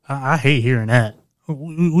 I hate hearing that.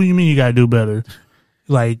 What do you mean you got to do better?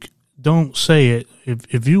 Like, don't say it.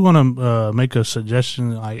 If you want to make a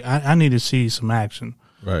suggestion, like, I need to see some action.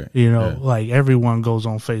 Right. Like, everyone goes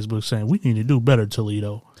on Facebook saying, we need to do better,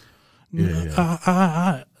 Toledo. Yeah.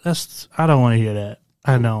 I don't want to hear that.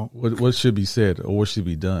 I don't. What should be said or what should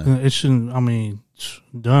be done? It shouldn't,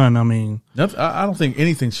 done. Nothing, I don't think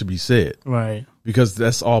anything should be said. Right. Because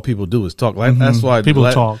that's all people do is talk. Like that's why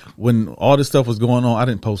people talk. When all this stuff was going on, I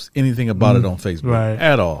didn't post anything about it on Facebook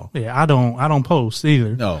at all. Yeah, I don't post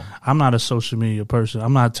either. No. I'm not a social media person.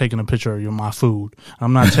 I'm not taking a picture of my food.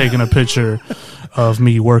 I'm not taking a picture of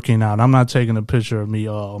me working out. I'm not taking a picture of me,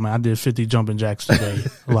 oh man, I did 50 jumping jacks today.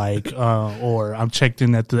 Or I'm checked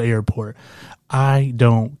in at the airport. I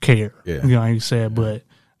don't care. Yeah. Like you said, but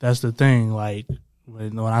that's the thing. Like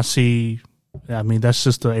when I see, that's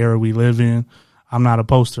just the era we live in. I'm not a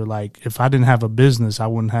poster. Like if I didn't have a business, I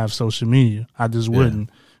wouldn't have social media. I just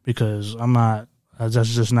wouldn't because I'm not.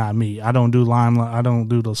 That's just not me. I don't do limelight. I don't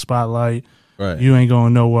do the spotlight. Right. You ain't gonna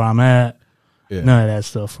know where I'm at. Yeah. None of that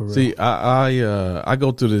stuff for real. See, I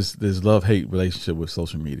go through this love-hate relationship with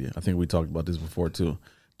social media. I think we talked about this before too,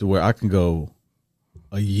 to where I can go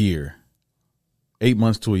a year, 8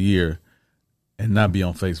 months to a year, and not be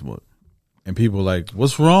on Facebook. And people are like,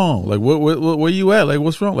 what's wrong? Like, where you at? Like,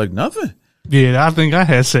 what's wrong? Like, nothing. Yeah, I think I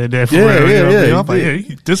had said that for real. Yeah. I'm like,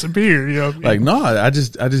 he disappeared. Like, no, I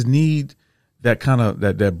just need that kind of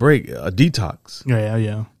that break, a detox.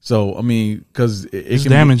 Yeah. So, because it's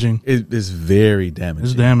damaging. It's very damaging.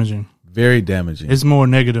 It's damaging. Very damaging. It's more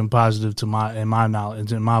negative than positive in my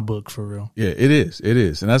knowledge, in my book, for real. Yeah, it is.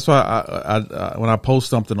 And that's why I when I post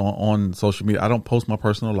something on social media, I don't post my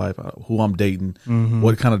personal life, who I'm dating,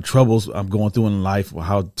 what kind of troubles I'm going through in life, or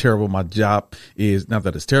how terrible my job is. Not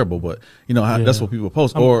that it's terrible, but that's what people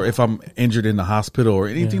post. Or if I'm injured in the hospital or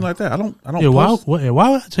anything like that, I don't. Post. Why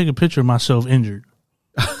would I take a picture of myself injured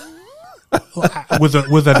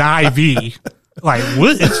with an IV? Like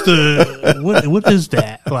what is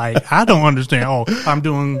that? Like I don't understand. Oh, I'm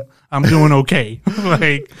doing okay.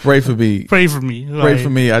 Like pray for me. Like, pray for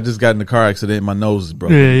me. I just got in a car accident. My nose is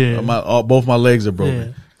broken. Yeah. Both my legs are broken.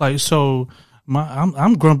 Yeah. Like so,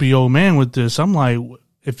 I'm grumpy old man with this. I'm like,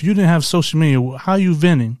 if you didn't have social media, how you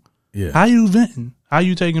venting? Yeah. How you venting? How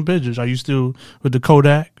you taking pictures? Are you still with the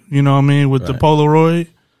Kodak? You know what I mean? With the Polaroid?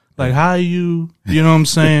 Like how you know what I'm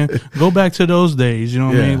saying? Go back to those days, you know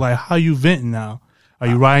what I mean? Like how you venting now? Are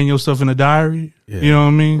you writing your stuff in a diary? Yeah. You know what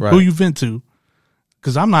I mean? Right. Who you vent to?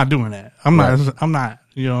 Because I'm not doing that. I'm not,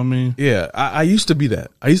 you know what I mean? Yeah, I used to be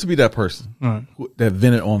that. I used to be that person that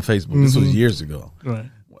vented on Facebook. This was years ago. Right.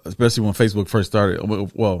 Especially when Facebook first started.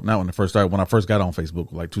 Well, not when it first started. When I first got on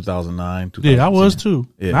Facebook, like 2009, 2010. Yeah, I was too.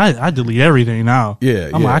 Yeah. I delete everything now.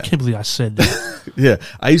 Yeah, I'm like, I can't believe I said that. Yeah,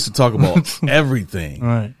 I used to talk about everything.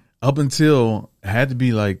 Right. Up until it had to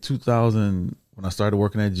be like 2000 when I started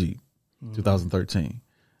working at Jeep, 2013.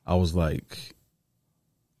 I was like,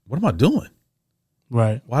 what am I doing?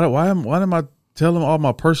 Right. Why am I telling all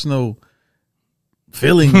my personal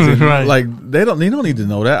feelings? And right. Like they don't need to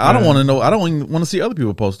know that. I don't want to know. I don't even want to see other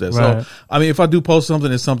people post that. Right. So if I do post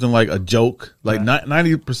something, it's something like a joke. Like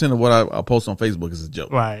 90% of what I post on Facebook is a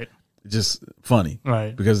joke. Right. Just funny.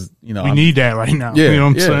 Right. Because we need that right now. Yeah. You know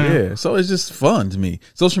what I'm saying? Yeah. So it's just fun to me.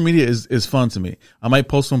 Social media is fun to me. I might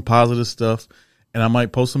post some positive stuff and I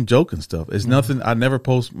might post some joking stuff. It's nothing. I never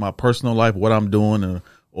post my personal life, what I'm doing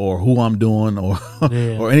or who I'm doing or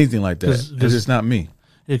or anything like that. It's just not me.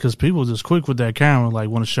 Yeah, because people just quick with that camera, like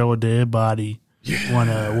want to show a dead body. Yeah.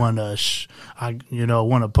 Want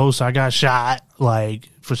to post I got shot, like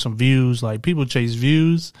for some views. Like people chase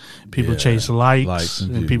views, people chase likes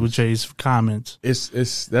and people chase comments.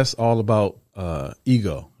 That's all about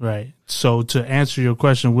ego. Right. So to answer your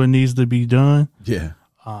question, what needs to be done? Yeah.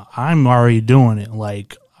 I'm already doing it.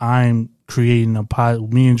 Like I'm creating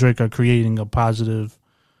me and Drake are creating a positive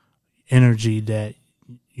energy that,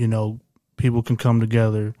 people can come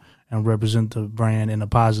together and represent the brand in a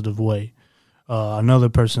positive way. Another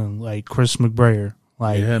person like Chris McBrayer,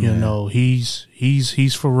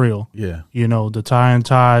 he's for real. Yeah. The tie and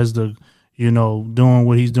ties, doing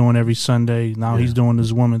what he's doing every Sunday. Now he's doing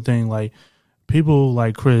this woman thing. Like people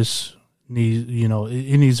like Chris need,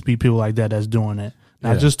 it needs to be people like that that's doing it.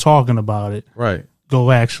 Not just talking about it. Right. Go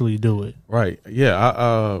actually do it. Right.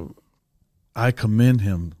 Yeah. I commend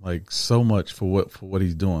him like so much for what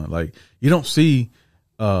he's doing. Like you don't see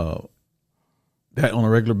that on a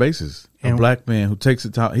regular basis. A black man who takes the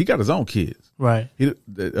time. He got his own kids. Right.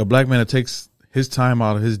 A black man that takes his time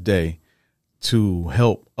out of his day to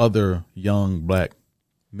help other young black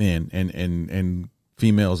men and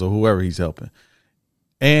females or whoever he's helping,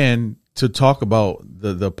 and to talk about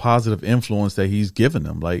the positive influence that he's given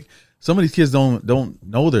them. Like, some of these kids don't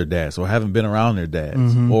know their dads or haven't been around their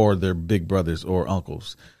dads or their big brothers or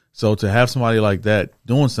uncles. So to have somebody like that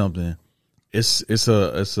doing something,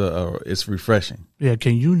 it's refreshing. Yeah.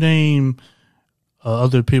 Can you name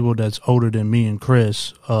other people that's older than me and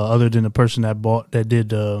Chris, other than the person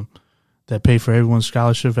that paid for everyone's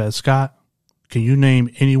scholarship at Scott? Can you name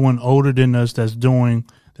anyone older than us that's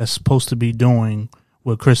supposed to be doing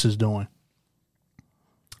what Chris is doing?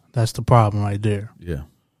 That's the problem right there. Yeah.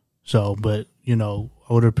 So, but,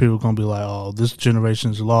 older people going to be like, oh, this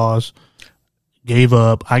generation's lost, gave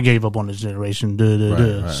up. I gave up on this generation.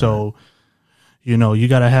 Right, so, you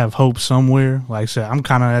got to have hope somewhere. Like I said, I'm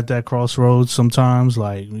kind of at that crossroads sometimes.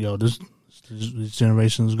 Like, this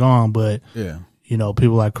generation's gone. But, yeah,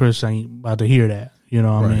 people like Chris ain't about to hear that. You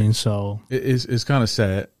know what I mean? So it's kind of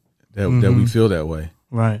sad that we feel that way.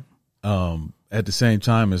 Right. At the same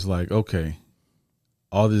time, it's like, okay,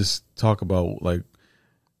 all this talk about like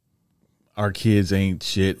our kids ain't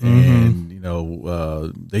shit and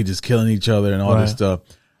they just killing each other and all this stuff.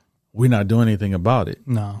 We're not doing anything about it.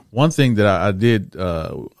 No. One thing that I did,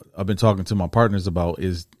 I've been talking to my partners about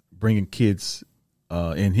is bringing kids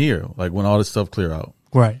in here, like when all this stuff clear out.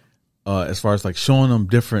 Right. As far as like showing them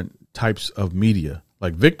different types of media.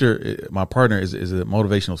 Like Victor, my partner, is a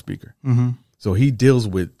motivational speaker. Mm-hmm. So he deals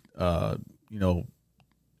with,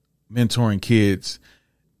 mentoring kids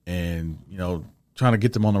and, trying to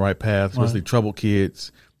get them on the right path, especially troubled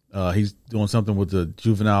kids. He's doing something with the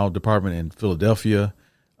juvenile department in Philadelphia,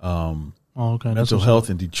 mental health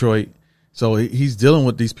in Detroit. So he's dealing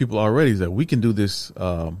with these people already. He's like, we can do this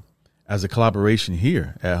as a collaboration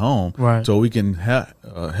here at home. Right. So we can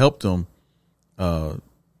help them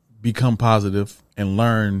become positive and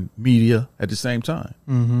learn media at the same time.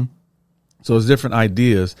 Mm-hmm. So it's different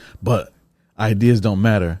ideas, but ideas don't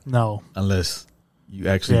matter. No, unless you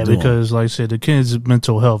actually do because them. Like I said, the kids'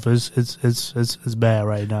 mental health is bad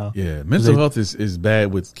right now. Yeah, mental health is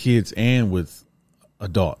bad with kids and with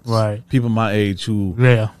adults. Right, people my age who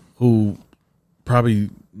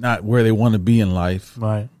probably not where they want to be in life.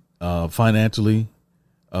 Right, financially,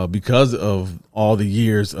 because of all the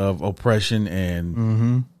years of oppression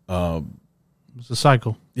and. It's a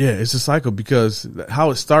cycle. Yeah, it's a cycle because how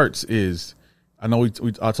it starts is, I know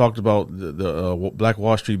I talked about the Black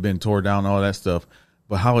Wall Street being tore down, all that stuff,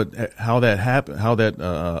 but how that happened, how that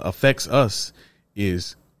affects us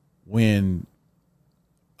is when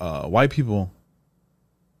white people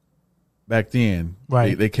back then,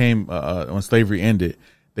 they came when slavery ended.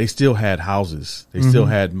 They still had houses, they still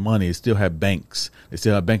had money, they still had banks, they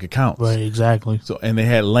still had bank accounts. Right, exactly. So and they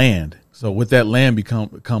had land. So with that land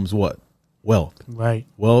becomes what? Wealth. Right.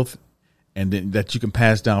 Wealth, and then that you can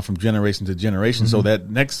pass down from generation to generation. So that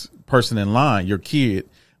next person in line, your kid,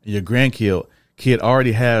 your grandkid,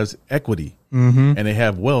 already has equity, and they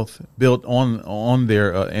have wealth built on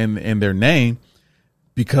their in their name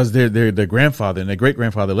because their grandfather and their great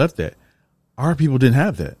grandfather left that. Our people didn't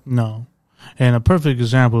have that. No. And a perfect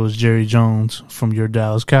example is Jerry Jones from your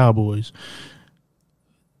Dallas Cowboys.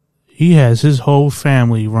 He has his whole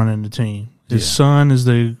family running the team. His son is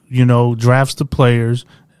drafts the players.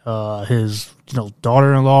 His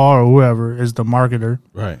daughter-in-law or whoever is the marketer.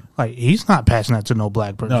 Right. Like, he's not passing that to no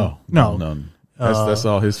black person. No. That's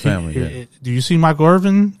all his family. Do you see Michael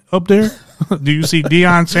Irvin up there? Do you see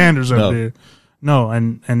Deion Sanders up there? No.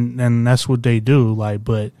 And that's what they do. Like,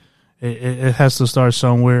 but it has to start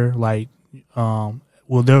somewhere. Like,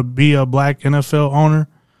 will there be a black NFL owner?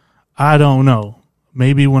 I don't know.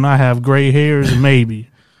 Maybe when I have gray hairs, maybe.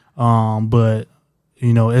 But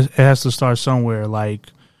it has to start somewhere. Like,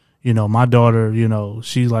 my daughter,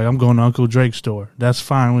 she's like, I'm going to Uncle Drake's store. That's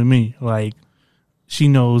fine with me. Like, she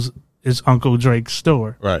knows it's Uncle Drake's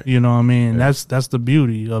store. Right. You know what I mean? Yeah. That's the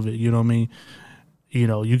beauty of it. You know what I mean?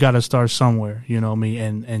 You got to start somewhere, you know what I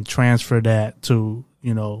mean? And transfer that to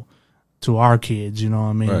our kids, you know what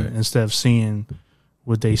I mean? Right. Instead of seeing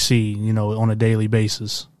what they see, on a daily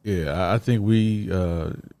basis. Yeah. I think we,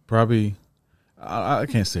 probably, I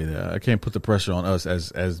can't say that. I can't put the pressure on us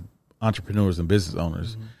as entrepreneurs and business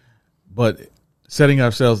owners, but setting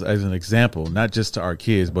ourselves as an example, not just to our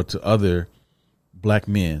kids, but to other black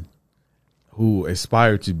men who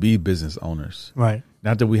aspire to be business owners. Right.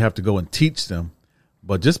 Not that we have to go and teach them,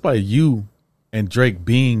 but just by you and Drake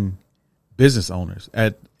being business owners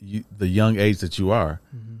at the young age that you are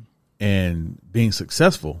and being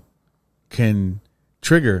successful can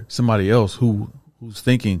trigger somebody else who's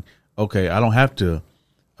thinking, okay, I don't have to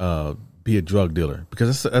be a drug dealer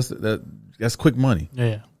because that's quick money.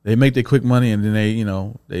 Yeah. They make their quick money and then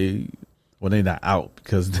they're not out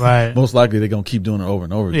because most likely they're going to keep doing it over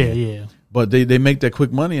and over again. Yeah. But they make that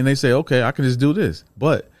quick money and they say, okay, I can just do this.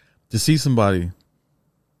 But to see somebody,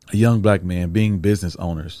 a young black man being business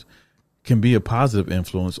owners can be a positive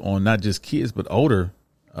influence on not just kids, but older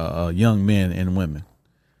young men and women.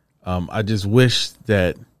 I just wish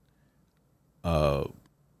that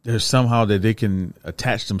there's somehow that they can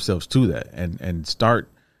attach themselves to that and start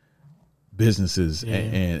businesses. Yeah.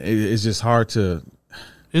 And it's just hard to.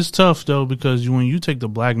 It's tough though because when you take the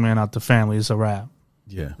black man out the family, it's a wrap.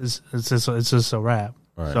 Yeah, it's just a wrap.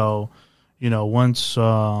 Right. So, once they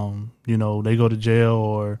go to jail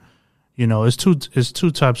or, it's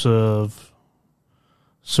two types of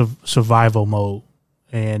survival mode,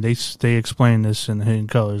 and they explain this in Hidden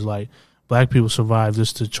Colors. Like black people survive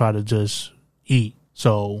just to try to just eat.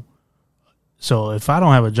 So if I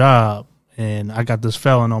don't have a job and I got this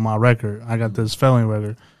felon on my record, I got this felony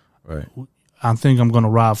record, right? I think I'm going to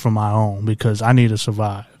rob from my own because I need to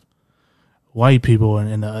survive. White people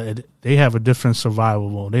and they have a different survival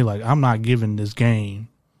mode. They like, I'm not giving this game.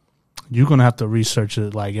 You're going to have to research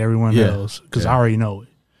it like everyone else because I already know it.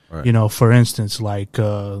 Right. For instance, like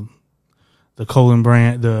the Colin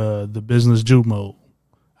brand, the business juke mode.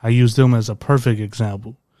 I use them as a perfect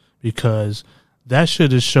example because that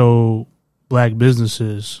should have showed black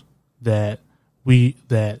businesses that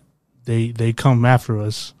they come after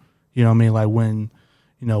us. You know what I mean? Like when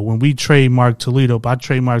we trademarked Toledo, I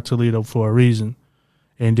trademarked Toledo for a reason.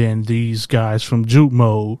 And then these guys from Juke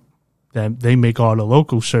Mode, that they make all the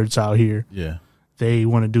local shirts out here. Yeah. They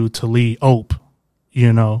want to do Toledope,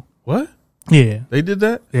 What? Yeah. They did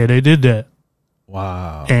that? Yeah, they did that.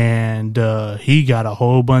 Wow. And he got a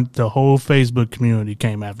whole bunch, the whole Facebook community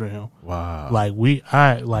came after him. Wow.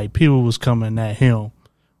 Like people was coming at him,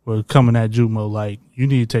 were coming at Juke Mode, like, you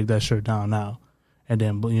need to take that shirt down now. And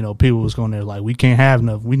then, people was going there like, we can't have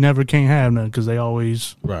nothing. We never can't have nothing because they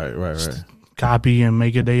always right. Copy and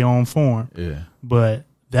make it their own form. Yeah. But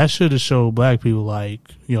that should have showed black people like,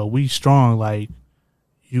 we strong. Like,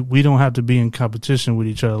 we don't have to be in competition with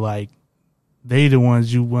each other. Like, they the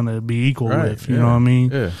ones you want to be equal with. You know what I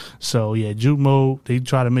mean? Yeah. So, yeah, Juke Mode, they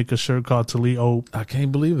try to make a shirt called Toledo. I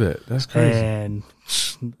can't believe that. That's crazy. And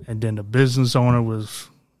then the business owner was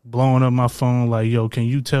blowing up my phone like, yo, can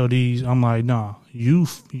you tell these? I'm like, nah, you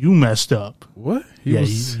messed up. What?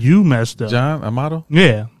 You messed up. John Amato?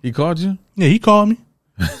 Yeah. He called you? Yeah, he called me.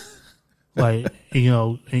 Like,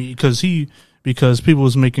 because people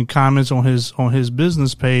was making comments on his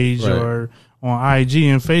business page or on IG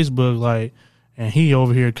and Facebook, like, and he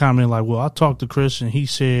over here commenting like, well, I talked to Chris and he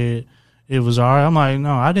said it was all right. I'm like,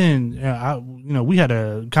 no, I didn't. We had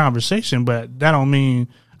a conversation, but that don't mean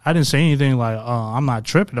I didn't say anything like, I'm not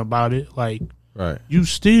tripping about it. Like, you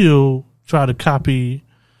still try to copy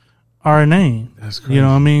our name. That's crazy. You know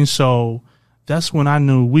what I mean? So that's when I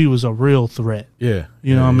knew we was a real threat. Yeah.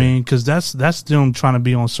 You know what I mean? Because that's them trying to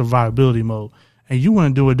be on survivability mode. And you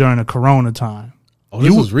want to do it during the Corona time. Oh,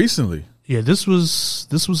 this was recently? Yeah, this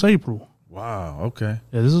was April. Wow, okay.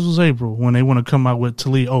 Yeah, this was April when they want to come out with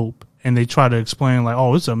Toledope. And they try to explain like,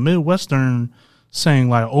 oh, it's a Midwestern saying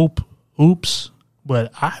like, oops.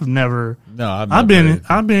 But I've never. No, I've been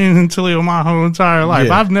in Toledo my whole entire life.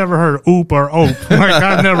 Yeah. I've never heard oop or ope. Like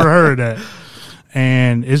I've never heard that,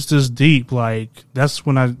 and it's just deep. Like that's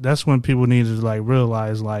when people need to like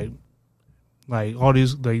realize like all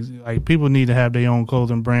these like people need to have their own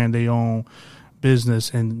clothing brand, their own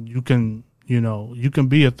business, and you can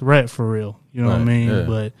be a threat for real. You know what I mean? Yeah.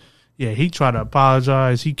 But yeah, he tried to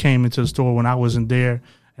apologize. He came into the store when I wasn't there,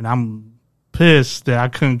 and I'm pissed that I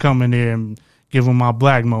couldn't come in there and give him my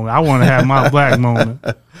black moment. I want to have my black moment.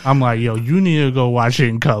 I'm like, yo, you need to go watch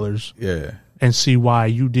Hidden Colors. Yeah. And see why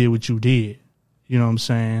you did what you did. You know what I'm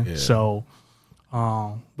saying? Yeah. So,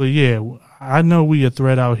 but yeah, I know we a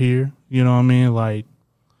threat out here. You know what I mean? Like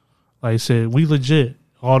I said, we legit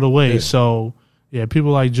all the way. Yeah. So, yeah,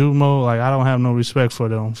 people like Jumo, like I don't have no respect for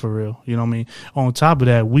them for real. You know what I mean? On top of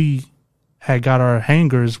that, we had got our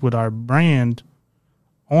hangers with our brand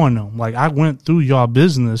on them. Like I went through y'all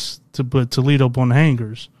business to put Toledo up on the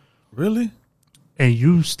hangers. Really? And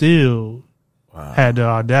you still had the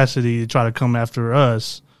audacity to try to come after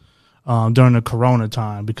us during the Corona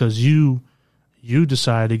time because you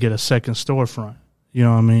decided to get a second storefront. You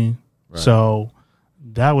know what I mean? Right. So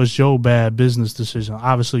that was your bad business decision.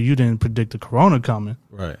 Obviously, you didn't predict the Corona coming.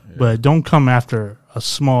 Right. Yeah. But don't come after a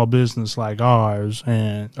small business like ours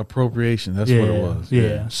and appropriation. That's what it was.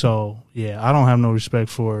 Yeah. So I don't have no respect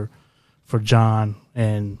for John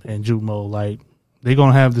and Jumo. Like they're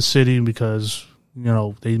gonna have the city because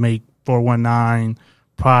they make 419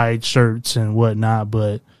 Pride shirts and whatnot,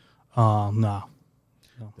 but no.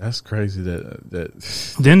 That's crazy.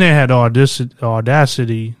 That Then they had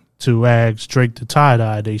audacity to ask Drake to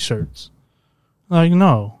tie-dye their shirts. Like,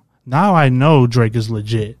 no. Now I know Drake is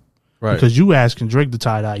legit. right Because you asking Drake to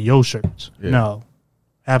tie-dye your shirts. Yeah. No.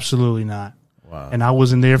 Absolutely not. Wow. And I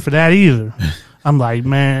wasn't there for that either. I'm like,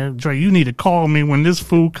 man, Drake, you need to call me when this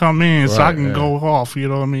food come in so I Right, can yeah. go off. You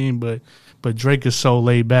know what I mean? But Drake is so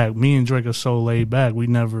laid back. Me and Drake are so laid back. We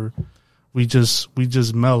just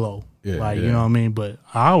mellow. Yeah, like, yeah. you know what I mean? But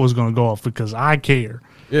I was going to go off because I care.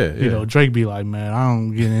 yeah, You know, Drake be like, man, I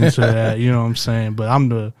don't get into that. You know what I'm saying? But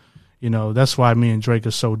that's why me and Drake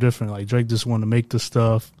are so different. Like, Drake just want to make the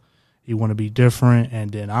stuff. He want to be different. And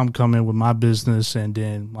then I'm coming with my business and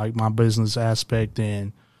then, like, my business aspect.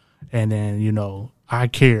 And then, you know, I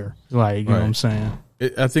care. Like, you know what I'm saying?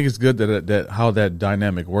 I think it's good that how that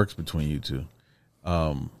dynamic works between you two,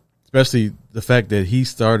 especially the fact that he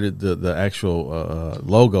started the actual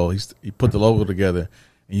logo. He put the logo together,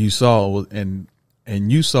 and you saw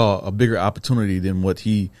a bigger opportunity than what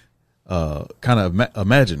he kind of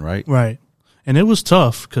imagined, right? Right. And it was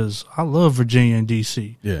tough because I love Virginia and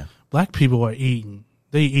D.C. Yeah, Black people are eating.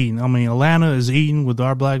 They eating. I mean, Atlanta is eating with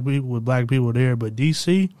black people there, but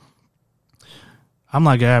D.C., I'm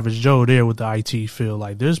like an average Joe there with the IT field.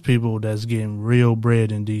 Like, there's people that's getting real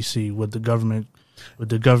bread in D.C. with the government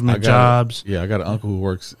jobs. I got an uncle who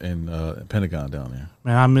works in Pentagon down there.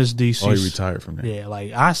 Man, I miss D.C. Oh, he retired from there. Yeah,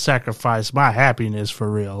 like, I sacrificed my happiness for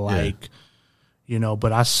real. Like, you know,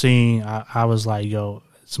 but I was like, yo,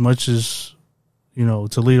 as much as, you know,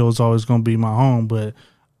 Toledo's always going to be my home, but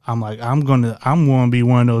I'm like, I'm going to be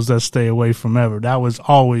one of those that stay away from ever. That was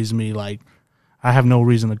always me. Like, I have no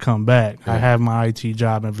reason to come back. Yeah. I have my IT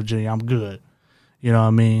job in Virginia. I'm good. You know what I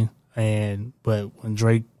mean? But when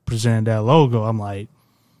Drake presented that logo, I'm like,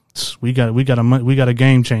 we got a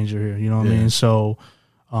game changer here. You know what I mean? So,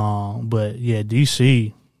 but yeah,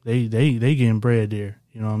 DC, they getting bread there.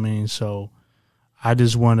 You know what I mean? So, I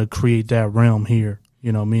just want to create that realm here.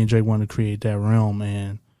 You know, me and Drake want to create that realm,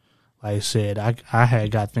 and like I said, I had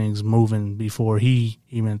got things moving before he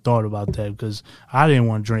even thought about that because I didn't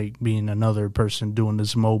want Drake being another person doing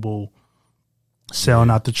this mobile, selling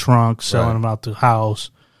out the trunk, selling out the house.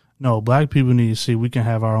 No, black people need to see we can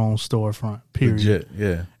have our own storefront, period. Legit,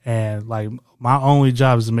 yeah. And, like, my only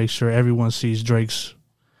job is to make sure everyone sees Drake's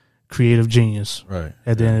creative genius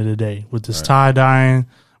at the end of the day with this tie-dyeing,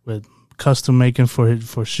 with custom making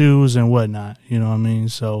for shoes and whatnot. You know what I mean?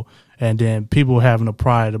 So, and then people having a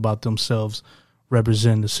pride about themselves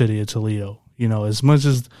representing the city of Toledo. You know, as much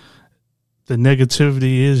as the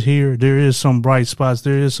negativity is here, there is some bright spots.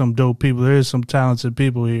 There is some dope people. There is some talented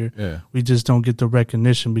people here. Yeah. We just don't get the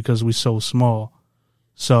recognition because we're so small.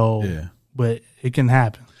 So, but it can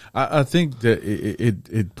happen. I think that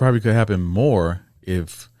it probably could happen more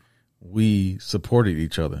if we supported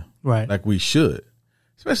each other, Right. like we should,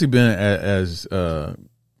 especially being as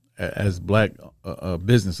black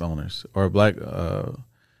business owners or black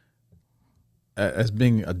as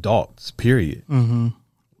being adults. Period. Mm-hmm.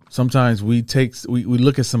 Sometimes we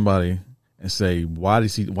look at somebody and say, why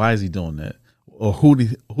is he doing that, or who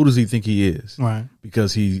does he think he is? Right.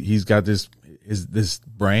 Because he's got this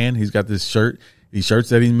brand, he's got this these shirts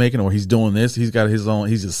that he's making, or he's doing this, he's got his own,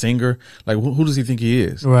 he's a singer. Like, who does he think he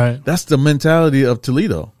is? Right. That's the mentality of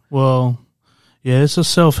Toledo. Well, yeah, it's a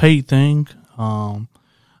self-hate thing.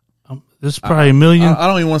 There's probably a million. I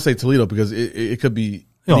don't even want to say Toledo because it could be.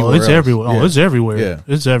 Oh, it's else. everywhere. Yeah. Oh, it's everywhere. Yeah.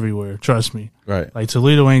 It's everywhere. Trust me. Right. Like,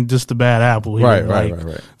 Toledo ain't just the bad apple here. Right.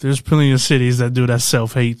 There's plenty of cities that do that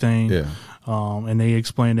self-hate thing. Yeah. And they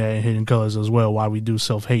explain that in Hidden Colors as well, why we do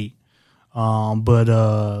self-hate. Like,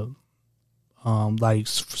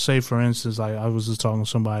 say for instance, like, I was just talking to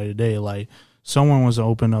somebody today, like, someone wants to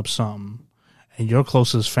open up something, and your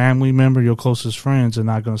closest family member, your closest friends are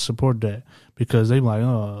not going to support that because they be like,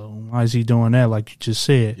 oh, why is he doing that? Like you just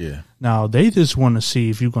said. Yeah. Now they just want to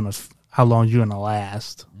see if how long you're gonna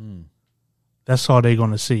last. That's all they're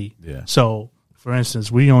gonna see. Yeah. So, for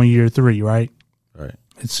instance, we on year 3, right? Right.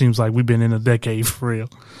 It seems like we've been in a decade for real.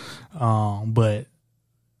 But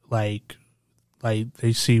like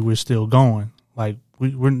they see we're still going. Like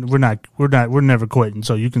we're never quitting.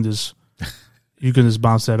 So you can just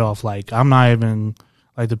bounce that off. Like, I'm not even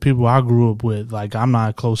like the people I grew up with. Like, I'm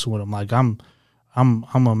not close with them. Like, I'm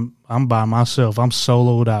by myself. I'm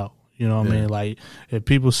soloed out. You know what I mean? Like, if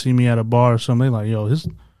people see me at a bar or something, they like, yo,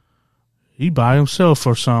 he by himself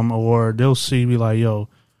or something, or they'll see me like, yo,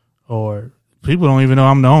 or people don't even know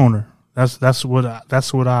I'm the owner. That's what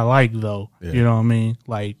I like though. Yeah. You know what I mean?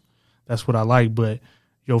 Like, that's what I like. But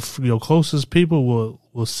your closest people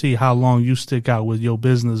will see how long you stick out with your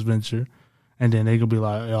business venture, and then they gonna be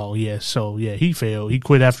like, oh yeah, so yeah, he failed, he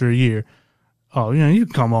quit after a year. Oh, you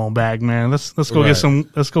come on back, man. Let's go get something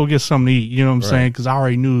to eat. You know what I'm saying? Because I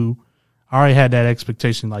already had that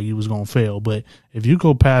expectation like you was gonna fail. But if you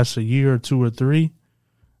go past a year or 2 or 3,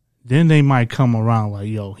 then they might come around like,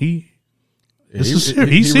 yo, he's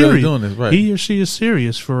serious. Really doing this, right. He or she is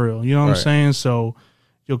serious for real. You know what I'm saying? So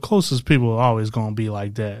your closest people are always gonna be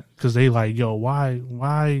like that because they like, yo,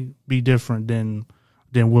 why be different than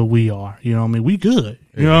what we are? You know what I mean? We good.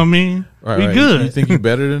 You know what I mean? Right, we good. You think you're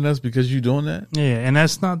better than us because you doing that? Yeah, and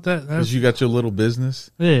that's not that. Because you got your little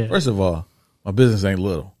business. Yeah. First of all, my business ain't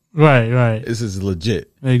little. Right. This is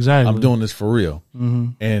legit. Exactly. I'm doing this for real. Mm-hmm.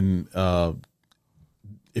 And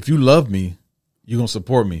if you love me, you're going to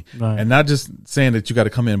support me. Right. And not just saying that you got to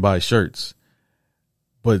come in and buy shirts,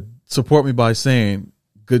 but support me by saying,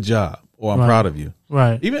 good job, or I'm proud of you.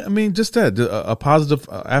 Right. Even, I mean, just that, a positive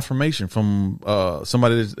affirmation from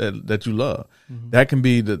somebody that you love. Mm-hmm. That can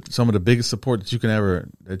be some of the biggest support that you can ever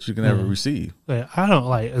receive. Like, I don't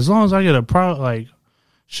like, as long as I get a proud, like,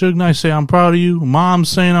 Suge Knight say I'm proud of you, Mom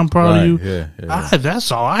saying I'm proud of you. Yeah.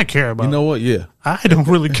 That's all I care about. You know what? Yeah. I don't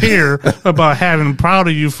really care about having proud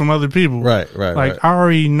of you from other people. Right. Like, I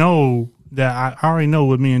already know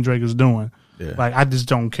what me and Drake is doing. Yeah. Like, I just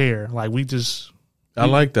don't care. Like, I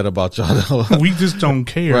like that about y'all though. We just don't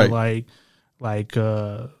care. Right. Like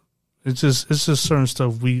it's just certain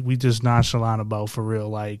stuff we just nonchalant about for real.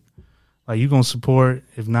 Like you gonna support.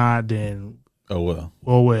 If not, then oh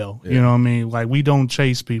well. Yeah. You know what I mean? Like, we don't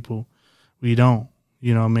chase people. We don't.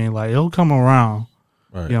 You know what I mean? Like, it'll come around.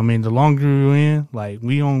 Right. You know what I mean? The longer you're in, like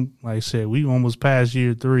I said, we almost past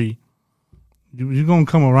year 3. You're gonna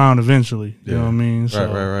come around eventually. You know what I mean? So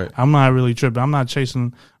right. I'm not really tripping. I'm not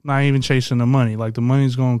even chasing the money. Like, the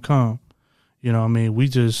money's gonna come. You know what I mean? We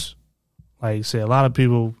just, like I said, a lot of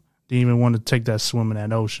people didn't even want to take that swim in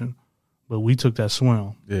that ocean, but we took that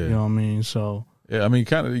swim. Yeah. You know what I mean? So yeah, I mean, you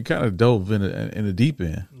kind of dove in the deep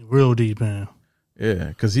end, real deep end. Yeah,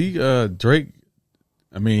 because Drake.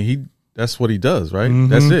 I mean, that's what he does, right?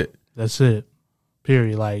 Mm-hmm. That's it.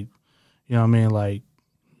 Period. Like, you know what I mean? Like,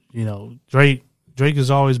 you know, Drake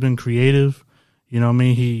has always been creative. You know what I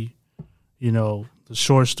mean? He, you know, the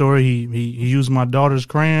short story, he used my daughter's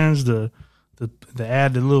crayons to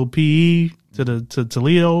add the little PE to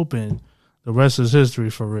Toledo, and the rest is history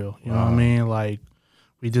for real. You know what I mean? Like,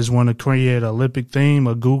 we just want to create an Olympic theme,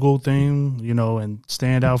 a Google theme, you know, and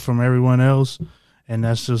stand out from everyone else. And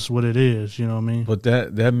that's just what it is. You know what I mean? But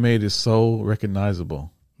that made it so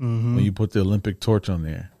recognizable when you put the Olympic torch on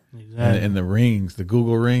there. Exactly. And the rings, the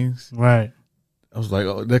Google rings. Right. I was like,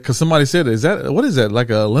 oh, because somebody said, what is that, like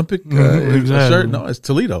an Olympic exactly. shirt? No, it's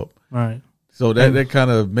Toledo. Right. So that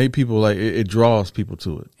kind of made people, like, it draws people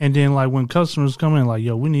to it. And then, like, when customers come in, like,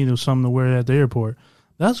 yo, we need something to wear at the airport.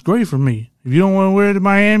 That's great for me. If you don't want to wear it in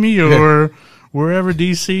Miami or wherever,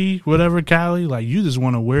 DC, whatever, Cali, like, you just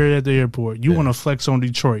want to wear it at the airport. You want to flex on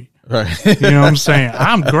Detroit. Right. You know what I'm saying?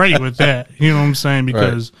 I'm great with that. You know what I'm saying?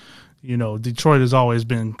 Because, you know, Detroit has always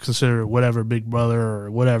been considered whatever, Big Brother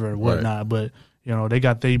or whatever, whatnot. But, you know, they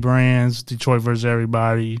got their brands, Detroit versus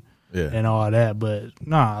everybody, and all that. But,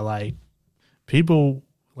 nah, like, people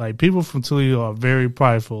from Toledo are very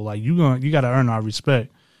prideful. Like, you got to earn our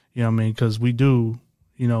respect. You know what I mean? Because we do,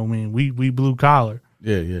 you know what I mean? We blue collar.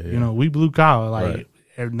 Yeah. You know, we blue collar. Like,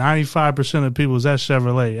 95% of people is at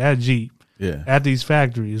Chevrolet, at Jeep, at these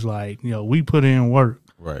factories. Like, you know, we put in work.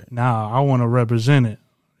 Right. Now, I want to represent it.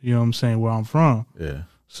 You know what I'm saying? Where I'm from. Yeah.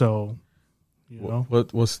 So, you know.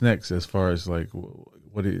 What's next as far as, like,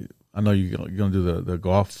 I know you're going to do the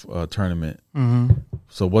golf tournament. Mm-hmm.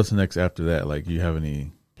 So what's next after that? Like, you have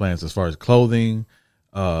any plans as far as clothing,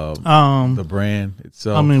 the brand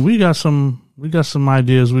itself? I mean, we got some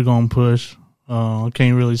ideas we're going to push. I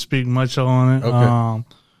can't really speak much on it. Okay.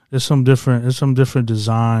 There's some different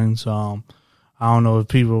designs. I don't know if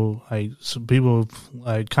some people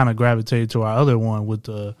kind of gravitated to our other one with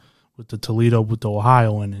the Toledo with the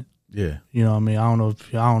Ohio in it. Yeah. You know what I mean? I don't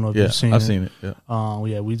know if you've seen it. I've seen it.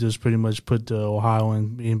 Yeah. We just pretty much put the Ohio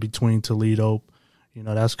in between Toledo. You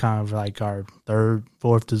know, that's kind of like our third,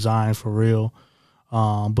 fourth design for real.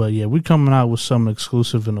 But yeah, we're coming out with something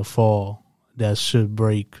exclusive in the fall that should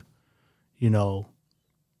break, you know,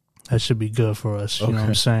 that should be good for us. You know what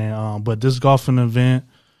I'm saying? But this golfing event,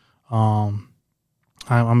 I'm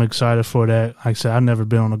excited for that. Like I said, I've never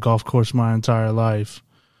been on a golf course my entire life.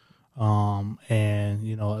 And,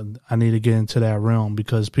 you know, I need to get into that realm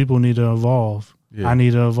because people need to evolve. Yeah. I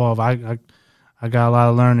need to evolve. I got a lot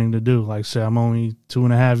of learning to do. Like I said, I'm only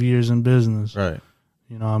 2.5 years in business. Right.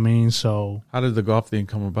 You know what I mean? So how did the golf thing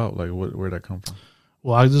come about? Like, where'd that come from?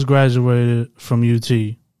 Well, I just graduated from UT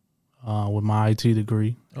with my IT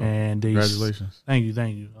degree, and congratulations! Thank you.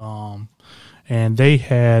 And they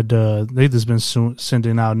had they just been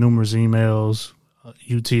sending out numerous emails,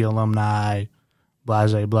 UT alumni,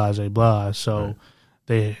 blah. So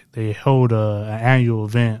they hold an annual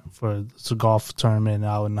event for it's a golf tournament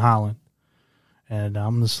out in Holland, and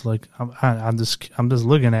I'm just like I'm just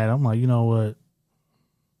looking at it. I'm like, you know what,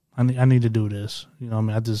 I need to do this. You know what I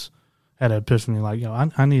mean? I just had an epiphany, like, yo,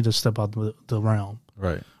 I need to step out the realm,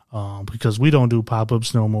 right? Because we don't do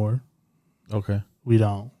pop-ups no more. Okay, we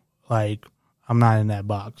don't. Like, I'm not in that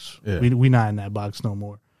box. Yeah. We not in that box no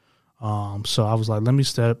more. So I was like, let me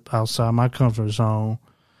step outside my comfort zone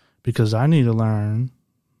because I need to learn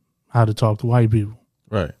how to talk to white people.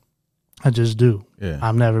 Right. I just do. Yeah.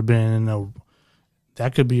 I've never been in a.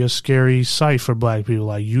 That could be a scary sight for black people.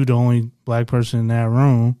 Like, you the only black person in that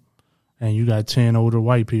room, and you got 10 older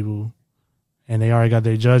white people, and they already got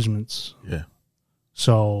their judgments. Yeah.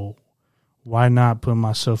 So why not put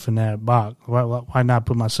myself in that box? Why not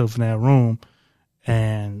put myself in that room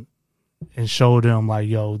and show them, like,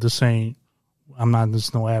 yo, I'm not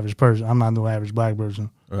just no average person. I'm not no average black person.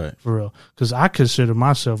 Right. For real. Because I consider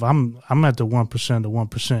myself, I'm at the 1% of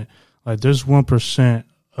 1%. Like, there's 1%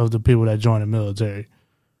 of the people that join the military.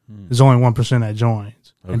 There's only 1% that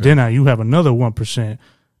joins. Okay. And then you have another 1%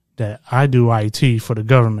 that I do IT for the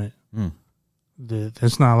government.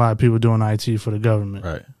 There's not a lot of people doing IT for the government.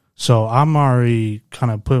 Right. So I'm already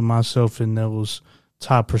kind of putting myself in those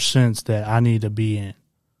top percents that I need to be in.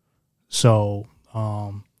 So,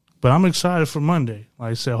 but I'm excited for Monday.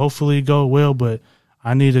 Like I said, hopefully it go well, but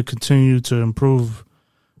I need to continue to improve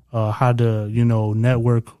how to,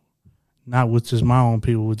 network, not with just my own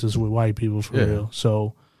people, with just with white people for real.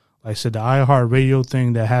 So, like I said, the iHeartRadio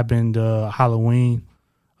thing that happened Halloween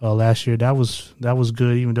last year, that was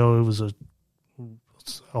good, even though it was a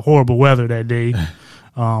horrible weather that day.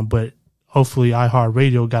 But hopefully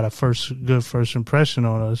iHeartRadio got a good first impression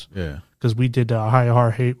on us. Yeah. Because we did the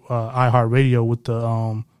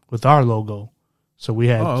iHeartRadio with our logo. So we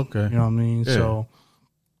had, you know what I mean? Yeah.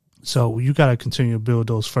 So you got to continue to build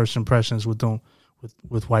those first impressions with them,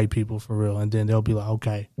 with white people for real. And then they'll be like,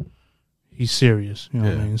 okay, he's serious. You know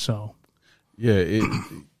what I mean? So. Yeah.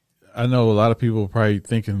 I know a lot of people are probably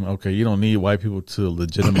thinking, okay, you don't need white people to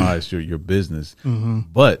legitimize your business. Mm-hmm.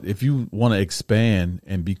 But if you want to expand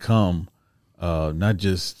and become not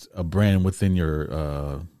just a brand within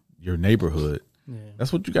your neighborhood,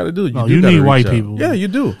 that's what you got to do. You need white people. Yeah, you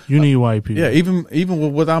do. You need white people. Yeah, even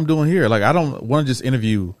with what I'm doing here. Like, I don't want to just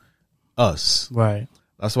interview us. Right.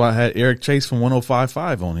 That's why I had Eric Chase from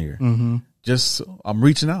 105.5 on here. Mm-hmm. I'm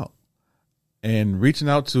reaching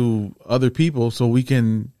out to other people so we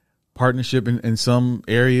can partnership in some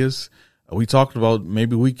areas. We talked about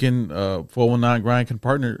maybe we can 419 Grind can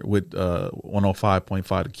partner with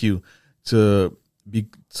 105.5 The Q so the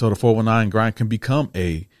 419 Grind can become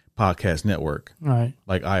a podcast network, right?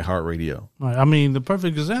 Like iHeartRadio. Right. I mean, the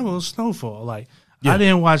perfect example is Snowfall. Like, I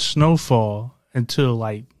didn't watch Snowfall until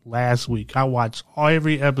like last week. I watched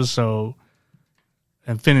every episode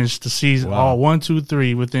and finished the season all 1, 2,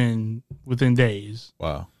 3 within days.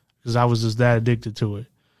 Wow. Because I was just that addicted to it.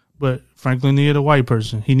 But Franklin needed a white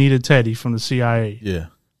person. He needed Teddy from the CIA. Yeah.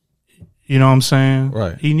 You know what I'm saying?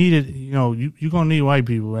 Right. He needed, you're going to need white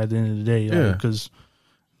people at the end of the day. Because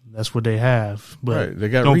that's what they have. But they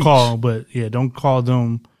got don't reach. Don't call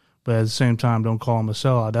them. But at the same time, don't call them a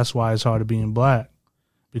sellout. That's why it's hard to be in black.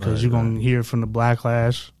 Because you're going to hear from the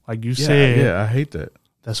backlash. Like you said. Yeah, I hate that.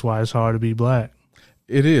 That's why it's hard to be black.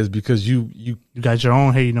 It is, because you got your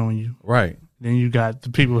own hate on you. Right. Then you got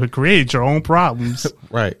the people who create your own problems.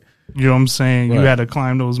 Right. You know what I'm saying? Right. You had to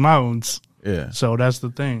climb those mountains. Yeah. So that's the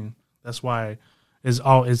thing. That's why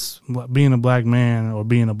it's being a black man or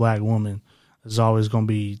being a black woman is always going to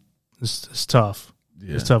be it's tough.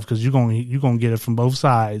 Yeah. It's tough because you're gonna get it from both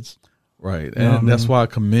sides. Right. And that's why I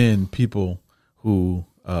commend people who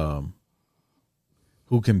can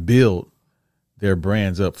build their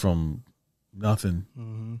brands up from nothing.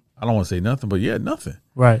 Mm-hmm. I don't want to say nothing, but nothing.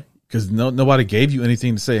 Right. Because nobody gave you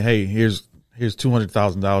anything to say, hey, here's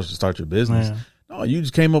 $200,000 to start your business. Yeah. No, you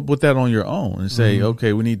just came up with that on your own and say,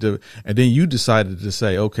 okay, we need to, and then you decided to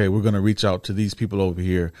say, okay, we're going to reach out to these people over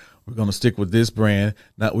here. We're going to stick with this brand.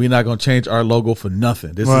 We're not going to change our logo for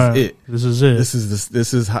nothing. This is it. This is it.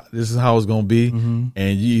 This is how it's going to be. Mm-hmm.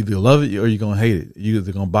 And you either love it or you're going to hate it. You're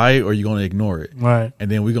either going to buy it or you're going to ignore it. Right.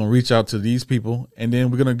 And then we're going to reach out to these people, and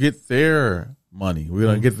then we're going to get their money. We're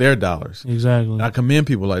going to get their dollars. Exactly. And I commend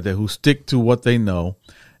people like that who stick to what they know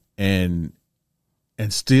and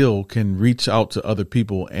and still can reach out to other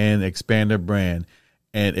people and expand their brand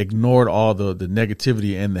and ignored all the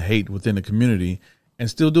negativity and the hate within the community and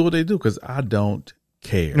still do what they do, because I don't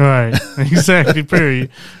care. Right. Exactly. Period.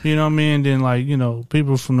 You know what I mean? And then, like, you know,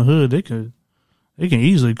 people from the hood, they can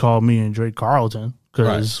easily call me and Drake Carlton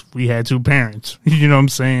because we had two parents. You know what I'm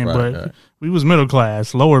saying? But we was middle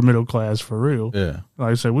class, lower middle class for real. Yeah.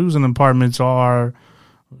 Like I said, we was in apartments all our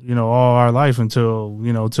life until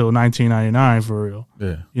 1999 for real.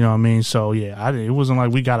 Yeah. You know what I mean? So yeah, it wasn't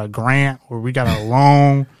like we got a grant or we got a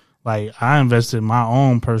loan. Like, I invested my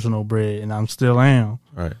own personal bread, and I'm still am.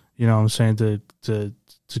 Right. You know what I'm saying, to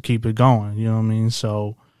keep it going. You know what I mean?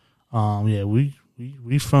 So yeah, we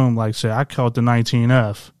filmed, like I said, I caught the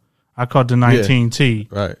 19F. I caught the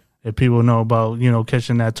 19T. Right. If people know about,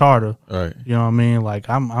 catching that tartar. Right. You know what I mean? Like,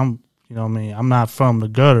 I'm you know what I mean, I'm not from the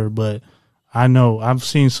gutter, but I know I've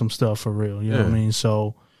seen some stuff for real. You know what I mean?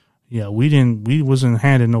 So yeah, we wasn't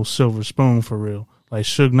handed no silver spoon for real. Like,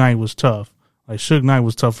 Suge Knight was tough. Like, Suge Knight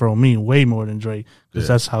was tough for me way more than Drake, because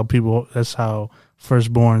that's how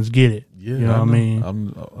firstborns get it. Yeah, you know what I mean?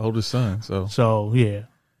 I'm the oldest son, so yeah,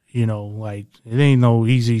 like, it ain't no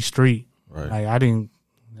easy street. Right. Like, I didn't.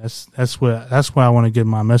 That's why I want to get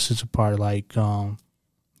my message apart. Like,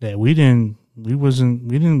 that we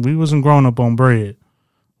wasn't growing up on bread.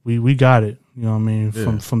 We got it. You know what I mean?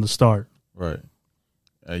 From the start. Right.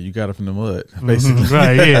 You got it from the mud, basically.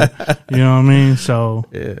 Right. Yeah. You know what I mean? So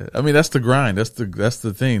yeah. I mean, that's the grind. That's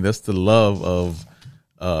the thing. That's the love of.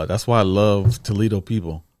 That's why I love Toledo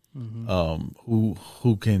people,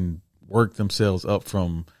 who can work themselves up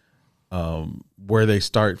from where they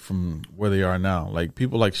start from where they are now. Like,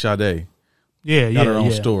 people like Sade. Got her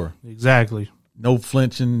own store. Exactly. No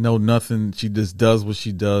flinching, no nothing. She just does what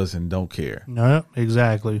she does and don't care. No,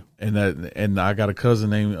 exactly. And I got a cousin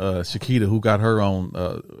named Shakita who got her own.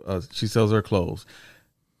 She sells her clothes.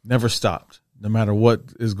 Never stopped. No matter what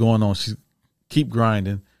is going on, she keep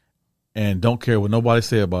grinding and don't care what nobody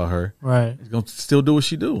say about her. Right. She's gonna still do what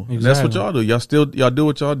she do. Exactly. And that's what y'all do. Y'all do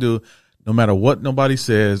what y'all do, no matter what nobody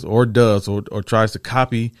says or does or tries to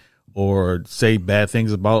copy or say bad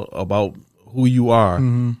things about who you are.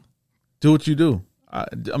 Mm-hmm. Do what you do. I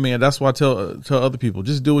mean, that's why I tell other people,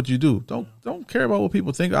 just do what you do. Don't care about what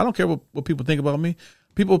people think. I don't care what people think about me.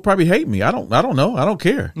 People probably hate me. I don't know. I don't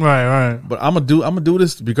care. Right. But I'm gonna do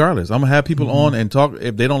this regardless. I'm gonna have people on and talk.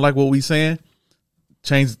 If they don't like what we saying,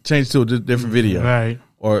 change to a different video. Right.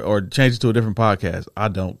 Or change it to a different podcast. I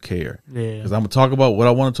don't care. Yeah. Because I'm gonna talk about what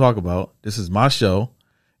I want to talk about. This is my show.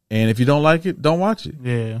 And if you don't like it, don't watch it.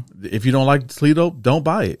 Yeah. If you don't like Toledo, don't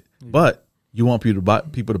buy it. But you want people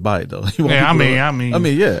to buy it though. I mean,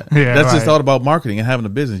 yeah. That's just all about marketing and having a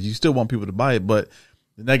business. You still want people to buy it, but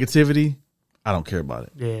the negativity, I don't care about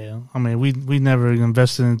it. Yeah, I mean, we never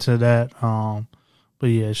invested into that. But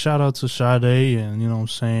yeah, shout out to Sade and, you know what I'm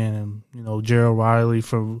saying, and Gerald Riley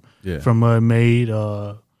from Mud Made,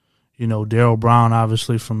 Daryl Brown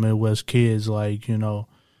obviously from Midwest Kids. Like, people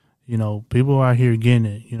out here getting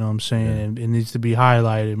it. You know what I'm saying, and it needs to be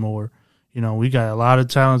highlighted more. We got a lot of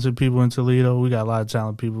talented people in Toledo. We got a lot of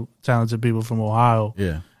talented people from Ohio.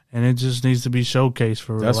 Yeah. And it just needs to be showcased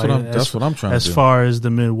for real. That's what I'm trying to do. As far as the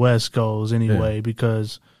Midwest goes anyway,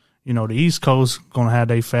 because, the East Coast going to have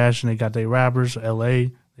their fashion. They got their rappers.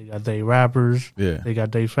 L.A., they got their rappers. Yeah. They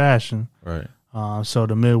got their fashion. Right. So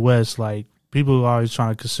the Midwest, like, people are always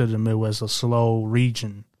trying to consider the Midwest a slow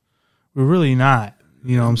region. We're really not.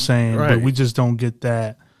 You know what I'm saying? Right. But we just don't get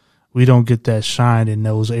that. We don't get that shine in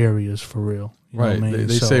those areas for real. You know what I mean?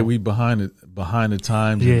 They say we behind the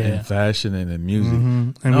times in fashion and in music,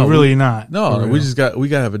 and we're really not. No, we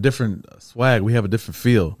gotta have a different swag. We have a different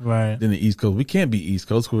feel than the East Coast. We can't be East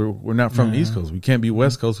Coast. We're not from the East Coast. We can't be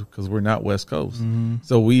West Coast because we're not West Coast. Mm-hmm.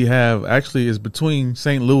 So we have it's between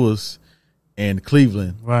St. Louis and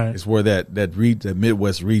Cleveland. Right, is where that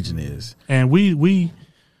Midwest region is. And we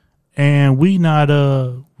not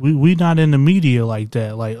in the media like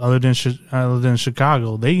that. Like, other than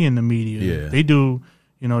Chicago, they in the media. Yeah. They do,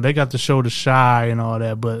 they got the show The Shy and all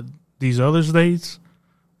that. But these other states,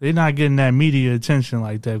 they're not getting that media attention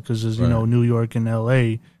like that because there's New York and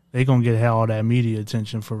L.A. They gonna get all that media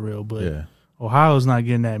attention for real. But Ohio's not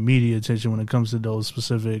getting that media attention when it comes to those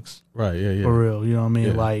specifics. Right. Yeah. For real. You know what I mean?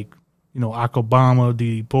 Yeah. Like, Akobama,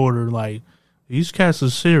 D. Porter, like. These cats are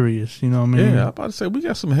serious, you know what I mean? Yeah, I'm about to say we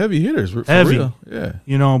got some heavy hitters for real.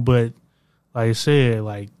 Yeah. But like I said,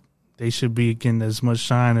 like, they should be getting as much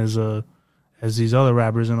shine as these other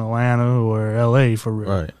rappers in Atlanta or LA for real.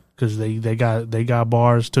 Right. Because they got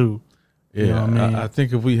bars too. Yeah. You know what I mean? I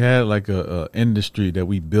think if we had like a industry that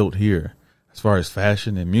we built here as far as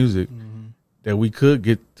fashion and music, that we could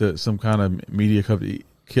get to some kind of media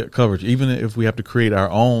coverage, even if we have to create our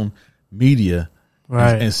own media,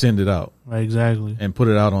 right, and send it out, right, exactly, and put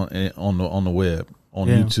it out on the web, on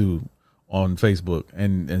YouTube, on Facebook,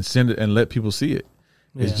 and send it and let people see it.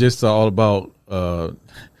 Yeah. It's just all about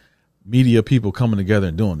media people coming together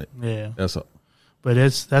and doing it. Yeah, that's all. But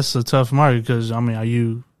that's a tough market because, I mean, are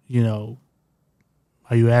you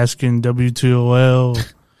asking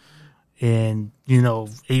WTOL and,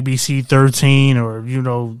 ABC 13 or,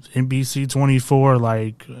 NBC 24,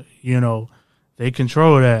 like, they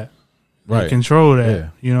control that. Right. They control that. Yeah.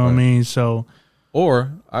 You know what I mean? So,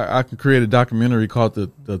 or I can create a documentary called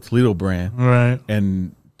the Toledo brand. Right.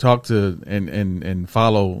 And talk to and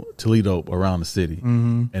follow Toledo around the city,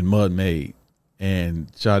 and Mud Made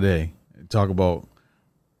and Sade, and talk about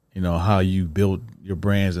how you build your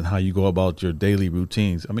brands and how you go about your daily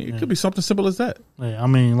routines. I mean, it could be something simple as that. Yeah, I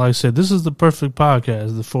mean, like I said, this is the perfect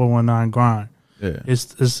podcast, the 419 Grind. Yeah,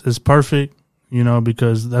 it's perfect,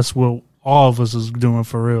 because that's what all of us is doing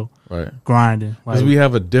for real. Right, grinding. Because we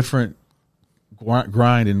have a different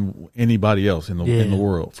grind than anybody else in the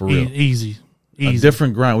world, for real. Easy. A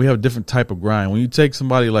different grind. We have a different type of grind. When you take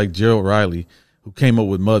somebody like Gerald Riley, who came up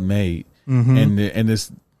with Mud Made, and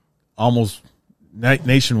it's almost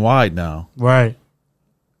nationwide now. Right.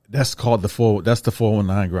 That's called the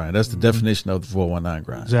 419 grind. That's the definition of the 419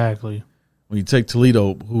 grind. Exactly. When you take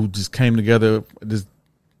Toledo, who just came together, this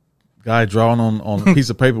guy drawing on a piece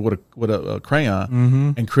of paper with a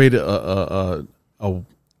crayon, and created a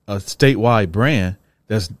statewide brand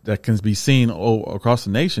that can be seen across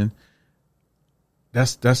the nation.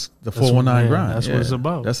 That's the 419 grind. That's what it's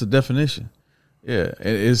about. That's the definition. Yeah,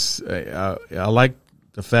 it's. I like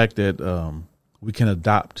the fact that we can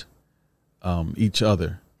adopt each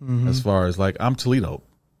other as far as, like, I'm Toledo,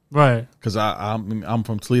 right? Because I'm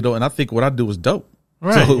from Toledo, and I think what I do is dope.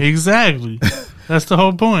 Right, so, exactly. That's the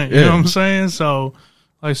whole point. You know what I'm saying? So,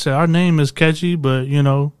 like I said, our name is catchy, but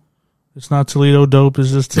it's not Toledo dope.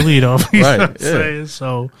 It's just Toledo. You know what I'm saying?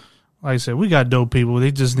 So, like I said, we got dope people.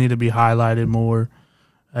 They just need to be highlighted more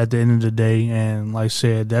at the end of the day. And like I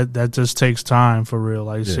said, that just takes time, for real.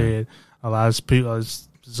 Like I said, a lot of people,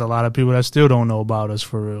 there's a lot of people that still don't know about us,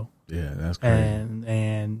 for real. Yeah, that's crazy.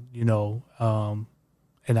 And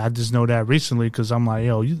and I just know that recently because I'm like,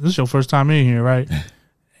 yo, this is your first time in here, right?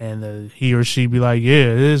 And he or she be like, yeah,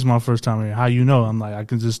 it is my first time in here. How you know? I'm like, I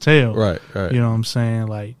can just tell. Right. You know what I'm saying?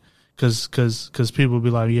 Like, because people be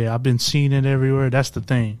like, yeah, I've been seeing it everywhere. That's the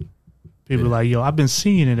thing. People like, yo, I've been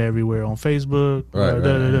seeing it everywhere on Facebook.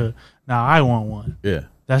 Right. Now I want one. Yeah.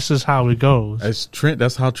 That's just how it goes.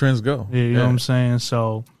 That's how trends go. Yeah, you know what I'm saying?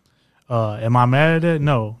 So, am I mad at it?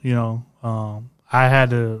 No. I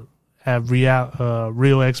had to have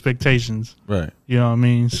real expectations. Right. You know what I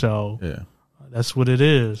mean? So, that's what it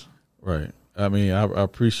is. Right. I mean, I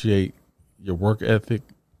appreciate your work ethic.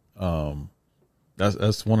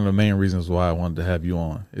 That's one of the main reasons why I wanted to have you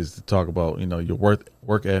on, is to talk about your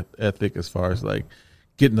work ethic as far as, like,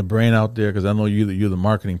 getting the brand out there, because I know you're the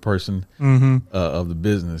marketing person of the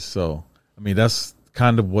business. So I mean, that's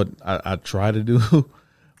kind of what I try to do.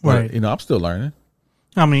 But, right. I'm still learning.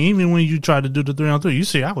 I mean, even when you tried to do the 3-on-3, you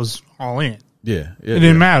see, I was all in. Yeah. It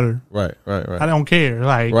didn't matter. Right. I don't care.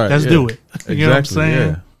 Like, let's do it. Exactly. You know what I'm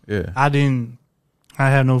saying? Yeah. I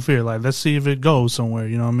had no fear. Like, let's see if it goes somewhere.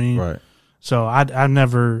 You know what I mean? Right. So I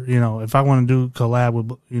never, if I want to do collab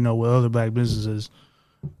with, with other black businesses,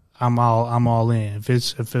 I'm all in. If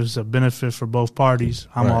it's a benefit for both parties,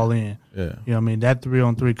 I'm all in. Yeah. You know what I mean? That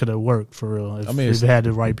 3-on-3 could have worked for real if it had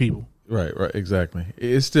the right people. Right, exactly.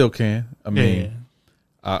 It still can. I mean,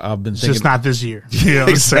 I've been thinking. It's just not this year. You know what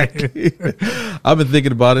I'm saying? I've been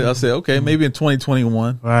thinking about it. I said, okay, maybe in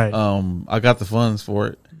 2021. Right. I got the funds for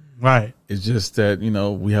it. Right. It's just that,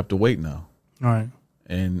 we have to wait now. Right.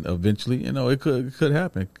 And eventually, it could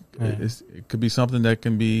happen. Yeah. It could be something that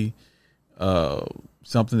can be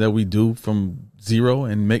something that we do from zero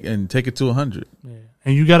and take it to 100. Yeah.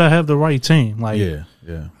 And you gotta have the right team. Like, yeah.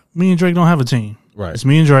 Me and Drake don't have a team. Right. It's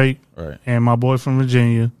me and Drake. Right. And my boy from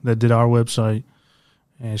Virginia that did our website.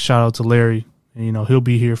 And shout out to Larry. And, he'll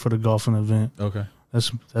be here for the golfing event. Okay.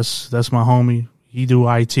 That's my homie. He do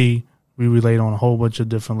IT. We relate on a whole bunch of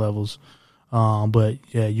different levels. But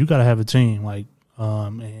yeah, you gotta have a team. Like,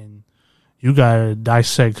 and you gotta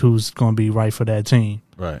dissect who's gonna be right for that team.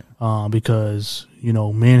 Right. Because,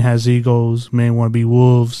 men has egos, men want to be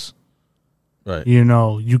wolves. Right.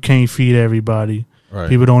 You can't feed everybody. Right.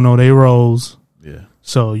 People don't know their roles. Yeah.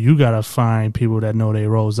 So you gotta find people that know their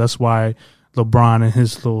roles. That's why LeBron and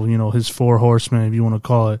his little, his 4 horsemen, if you want to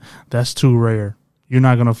call it, that's too rare. You're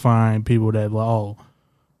not gonna find people that,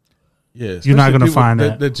 Yeah, you're not going to people find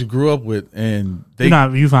that you grew up with, and they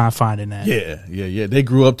you're not finding that. Yeah. They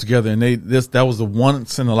grew up together, and that was a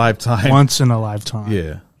once in a lifetime. Once in a lifetime.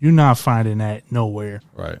 Yeah, you're not finding that nowhere.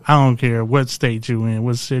 right. I don't care what state you in,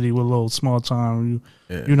 what city, what little small town.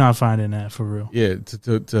 You're not finding that for real. Yeah,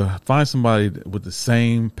 to find somebody with the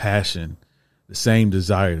same passion, the same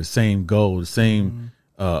desire, the same goal, the same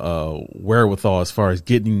wherewithal as far as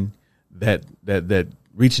getting that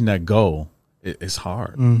reaching that goal, it's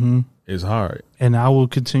hard. Mm-hmm. It's hard. And I will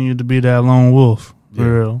continue to be that lone wolf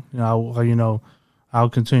for real. I'll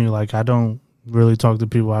continue. Like, I don't really talk to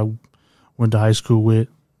people I went to high school with,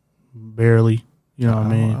 barely. You know what I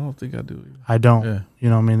mean? I don't think I do either. I don't. Yeah. You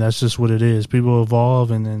know what I mean? That's just what it is. People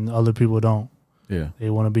evolve, and then other people don't. Yeah. They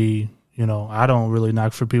want to be, I don't really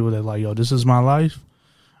knock for people that like, yo, this is my life.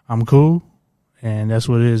 I'm cool. And that's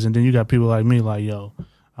what it is. And then you got people like me, like, yo,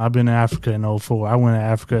 I've been to Africa in 2004. I went to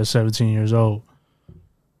Africa at 17 years old.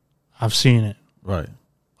 I've seen it. Right.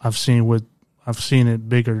 I've seen it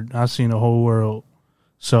bigger. I've seen the whole world.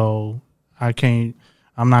 So I'm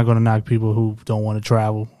not going to knock people who don't want to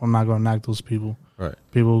travel. I'm not going to knock those people. Right.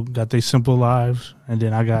 People got their simple lives, and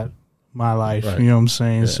then I got my life. Right. You know what I'm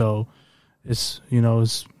saying? Yeah. So it's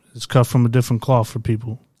cut from a different cloth for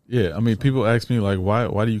people. Yeah. I mean, people ask me like,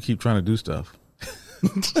 why do you keep trying to do stuff?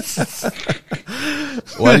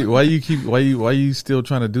 why you still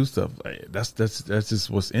trying to do stuff? Like, that's just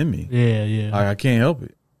what's in me. Yeah. Like, I can't help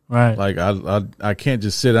it. Right. Like I can't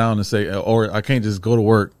just sit down and say, or I can't just go to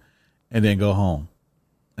work and then go home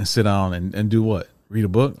and sit down and do what? Read a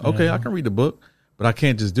book? Okay, I can read a book, but I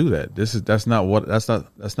can't just do that. That's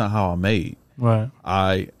not how I'm made. Right.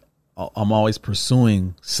 I'm always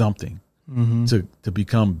pursuing something to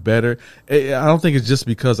become better. I don't think it's just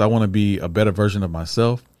because I want to be a better version of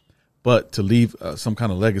myself, but to leave some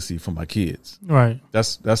kind of legacy for my kids. Right.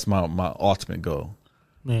 That's my ultimate goal.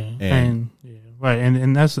 Yeah. Right.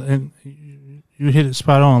 And you hit it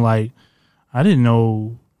spot on. Like, I didn't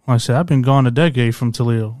know. Like I said, I've been gone a decade from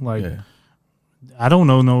Toledo. Like, I don't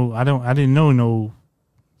know. I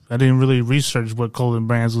didn't really research what clothing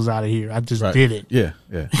brands was out of here. I just did it. Yeah.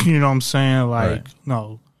 You know what I'm saying? Like,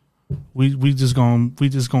 no, we just gonna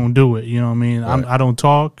do it. You know what I mean? Right. I don't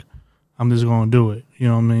talk. I'm just gonna do it. You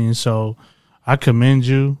know what I mean? So I commend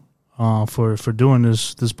you for doing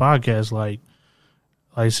this podcast. Like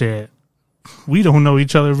I said, we don't know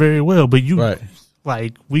each other very well, but you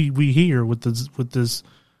like we here with this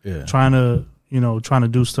trying to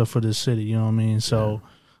do stuff for this city. You know what I mean? So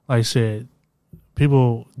like I said,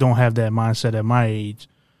 people don't have that mindset at my age,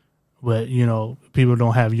 but people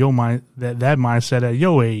don't have your mind that mindset at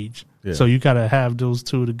your age. Yeah. So you gotta have those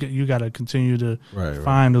two. You gotta continue to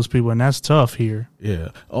find those people, and that's tough here. Yeah.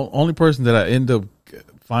 Only person that I end up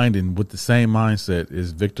finding with the same mindset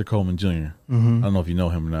is Victor Coleman Jr. Mm-hmm. I don't know if you know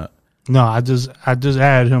him or not. No, I just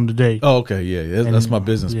added him today. Oh, okay, yeah, that's my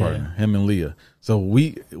business partner, him and Leah. So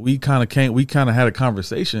we kind of had a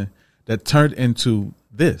conversation that turned into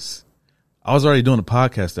this. I was already doing a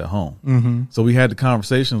podcast at home, so we had the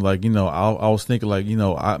conversation. Like, I was thinking, like,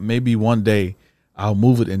 maybe one day I'll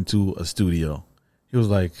move it into a studio. He was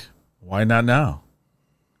like, "Why not now?"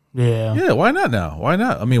 Yeah. Why not now? Why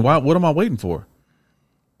not? I mean, what am I waiting for?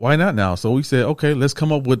 Why not now? So we said, okay, let's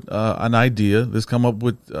come up with an idea. Let's come up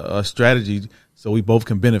with a strategy so we both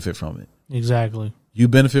can benefit from it. Exactly. You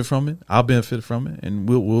benefit from it. I'll benefit from it, and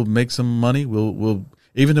we'll make some money. We'll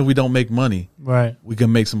even if we don't make money, we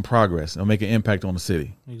can make some progress and make an impact on the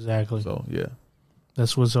city. Exactly. So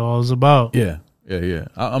that's what it's all about. Yeah.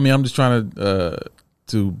 I mean, I'm just trying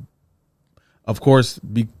to, of course,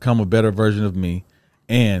 become a better version of me,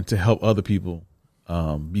 and to help other people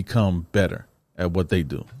become better at what they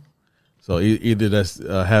do. So either that's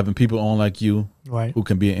having people on like you, who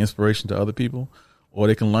can be an inspiration to other people, or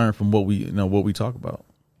they can learn from what we talk about.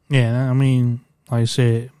 Yeah, I mean, like I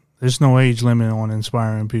said, there's no age limit on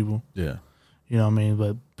inspiring people. Yeah, you know what I mean.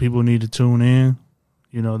 But people need to tune in.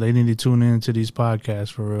 They need to tune in to these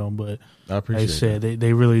podcasts for real. But I appreciate. Like I said,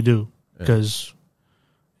 they really do, because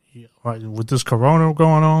with this corona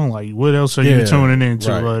going on, like, what else are you tuning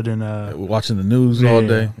into other than watching the news all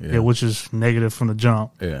day? Yeah, which is negative from the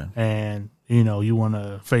jump. Yeah, and you want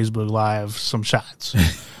to Facebook Live some shots.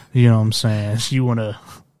 You know what I'm saying? You want to.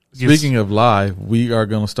 Speaking of live, we are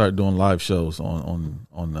going to start doing live shows on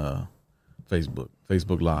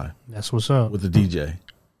Facebook Live. That's what's up with the DJ.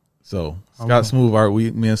 So Scott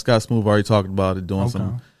Smooth, me and Scott Smooth already talked about it, doing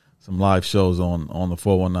some live shows on the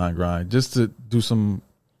 419 grind, just to do something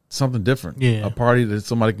different. Yeah, a party that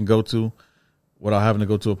somebody can go to without having to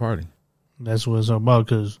go to a party. That's what it's about,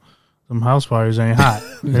 because them house parties ain't hot.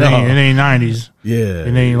 It ain't 90s. Yeah.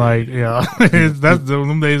 It ain't like, that's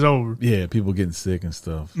them days over. Yeah, people getting sick and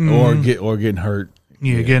stuff. Or getting hurt.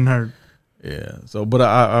 Yeah, getting hurt. Yeah. So, but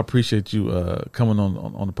I appreciate you coming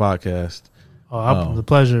on the podcast. Oh, the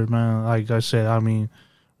pleasure, man. Like I said, I mean,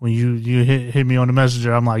 when you hit me on the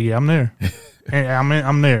messenger, I'm like, yeah, I'm there. Hey,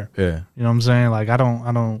 I'm there. Yeah. You know what I'm saying? Like I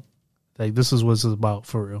don't like this is what it's about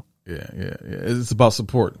for real. Yeah. It's about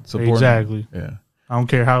support. Exactly. Yeah. I don't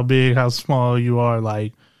care how big, how small you are.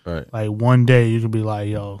 Like, right. Like one day you could be like,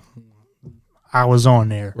 yo, I was on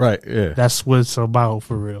there. Right. Yeah. That's what it's about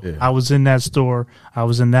for real. Yeah. I was in that store. I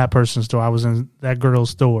was in that person's store. I was in that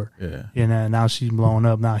girl's store. Yeah. And now she's blown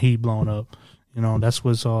up. Now he blown up. You know, that's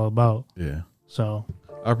what it's all about. Yeah. So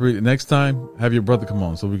next time, have your brother come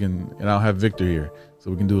on so we can, and I'll have Victor here so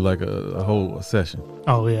we can do like a whole session.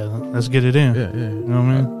 Oh yeah, let's get it in. Yeah. You know what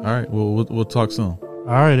I mean? All right. We'll talk soon. All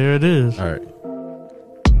right, there it is. All right.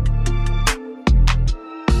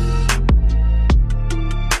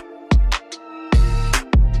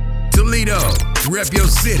 Toledo, rep your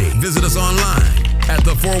city. Visit us online at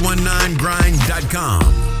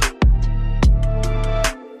the419grind.com.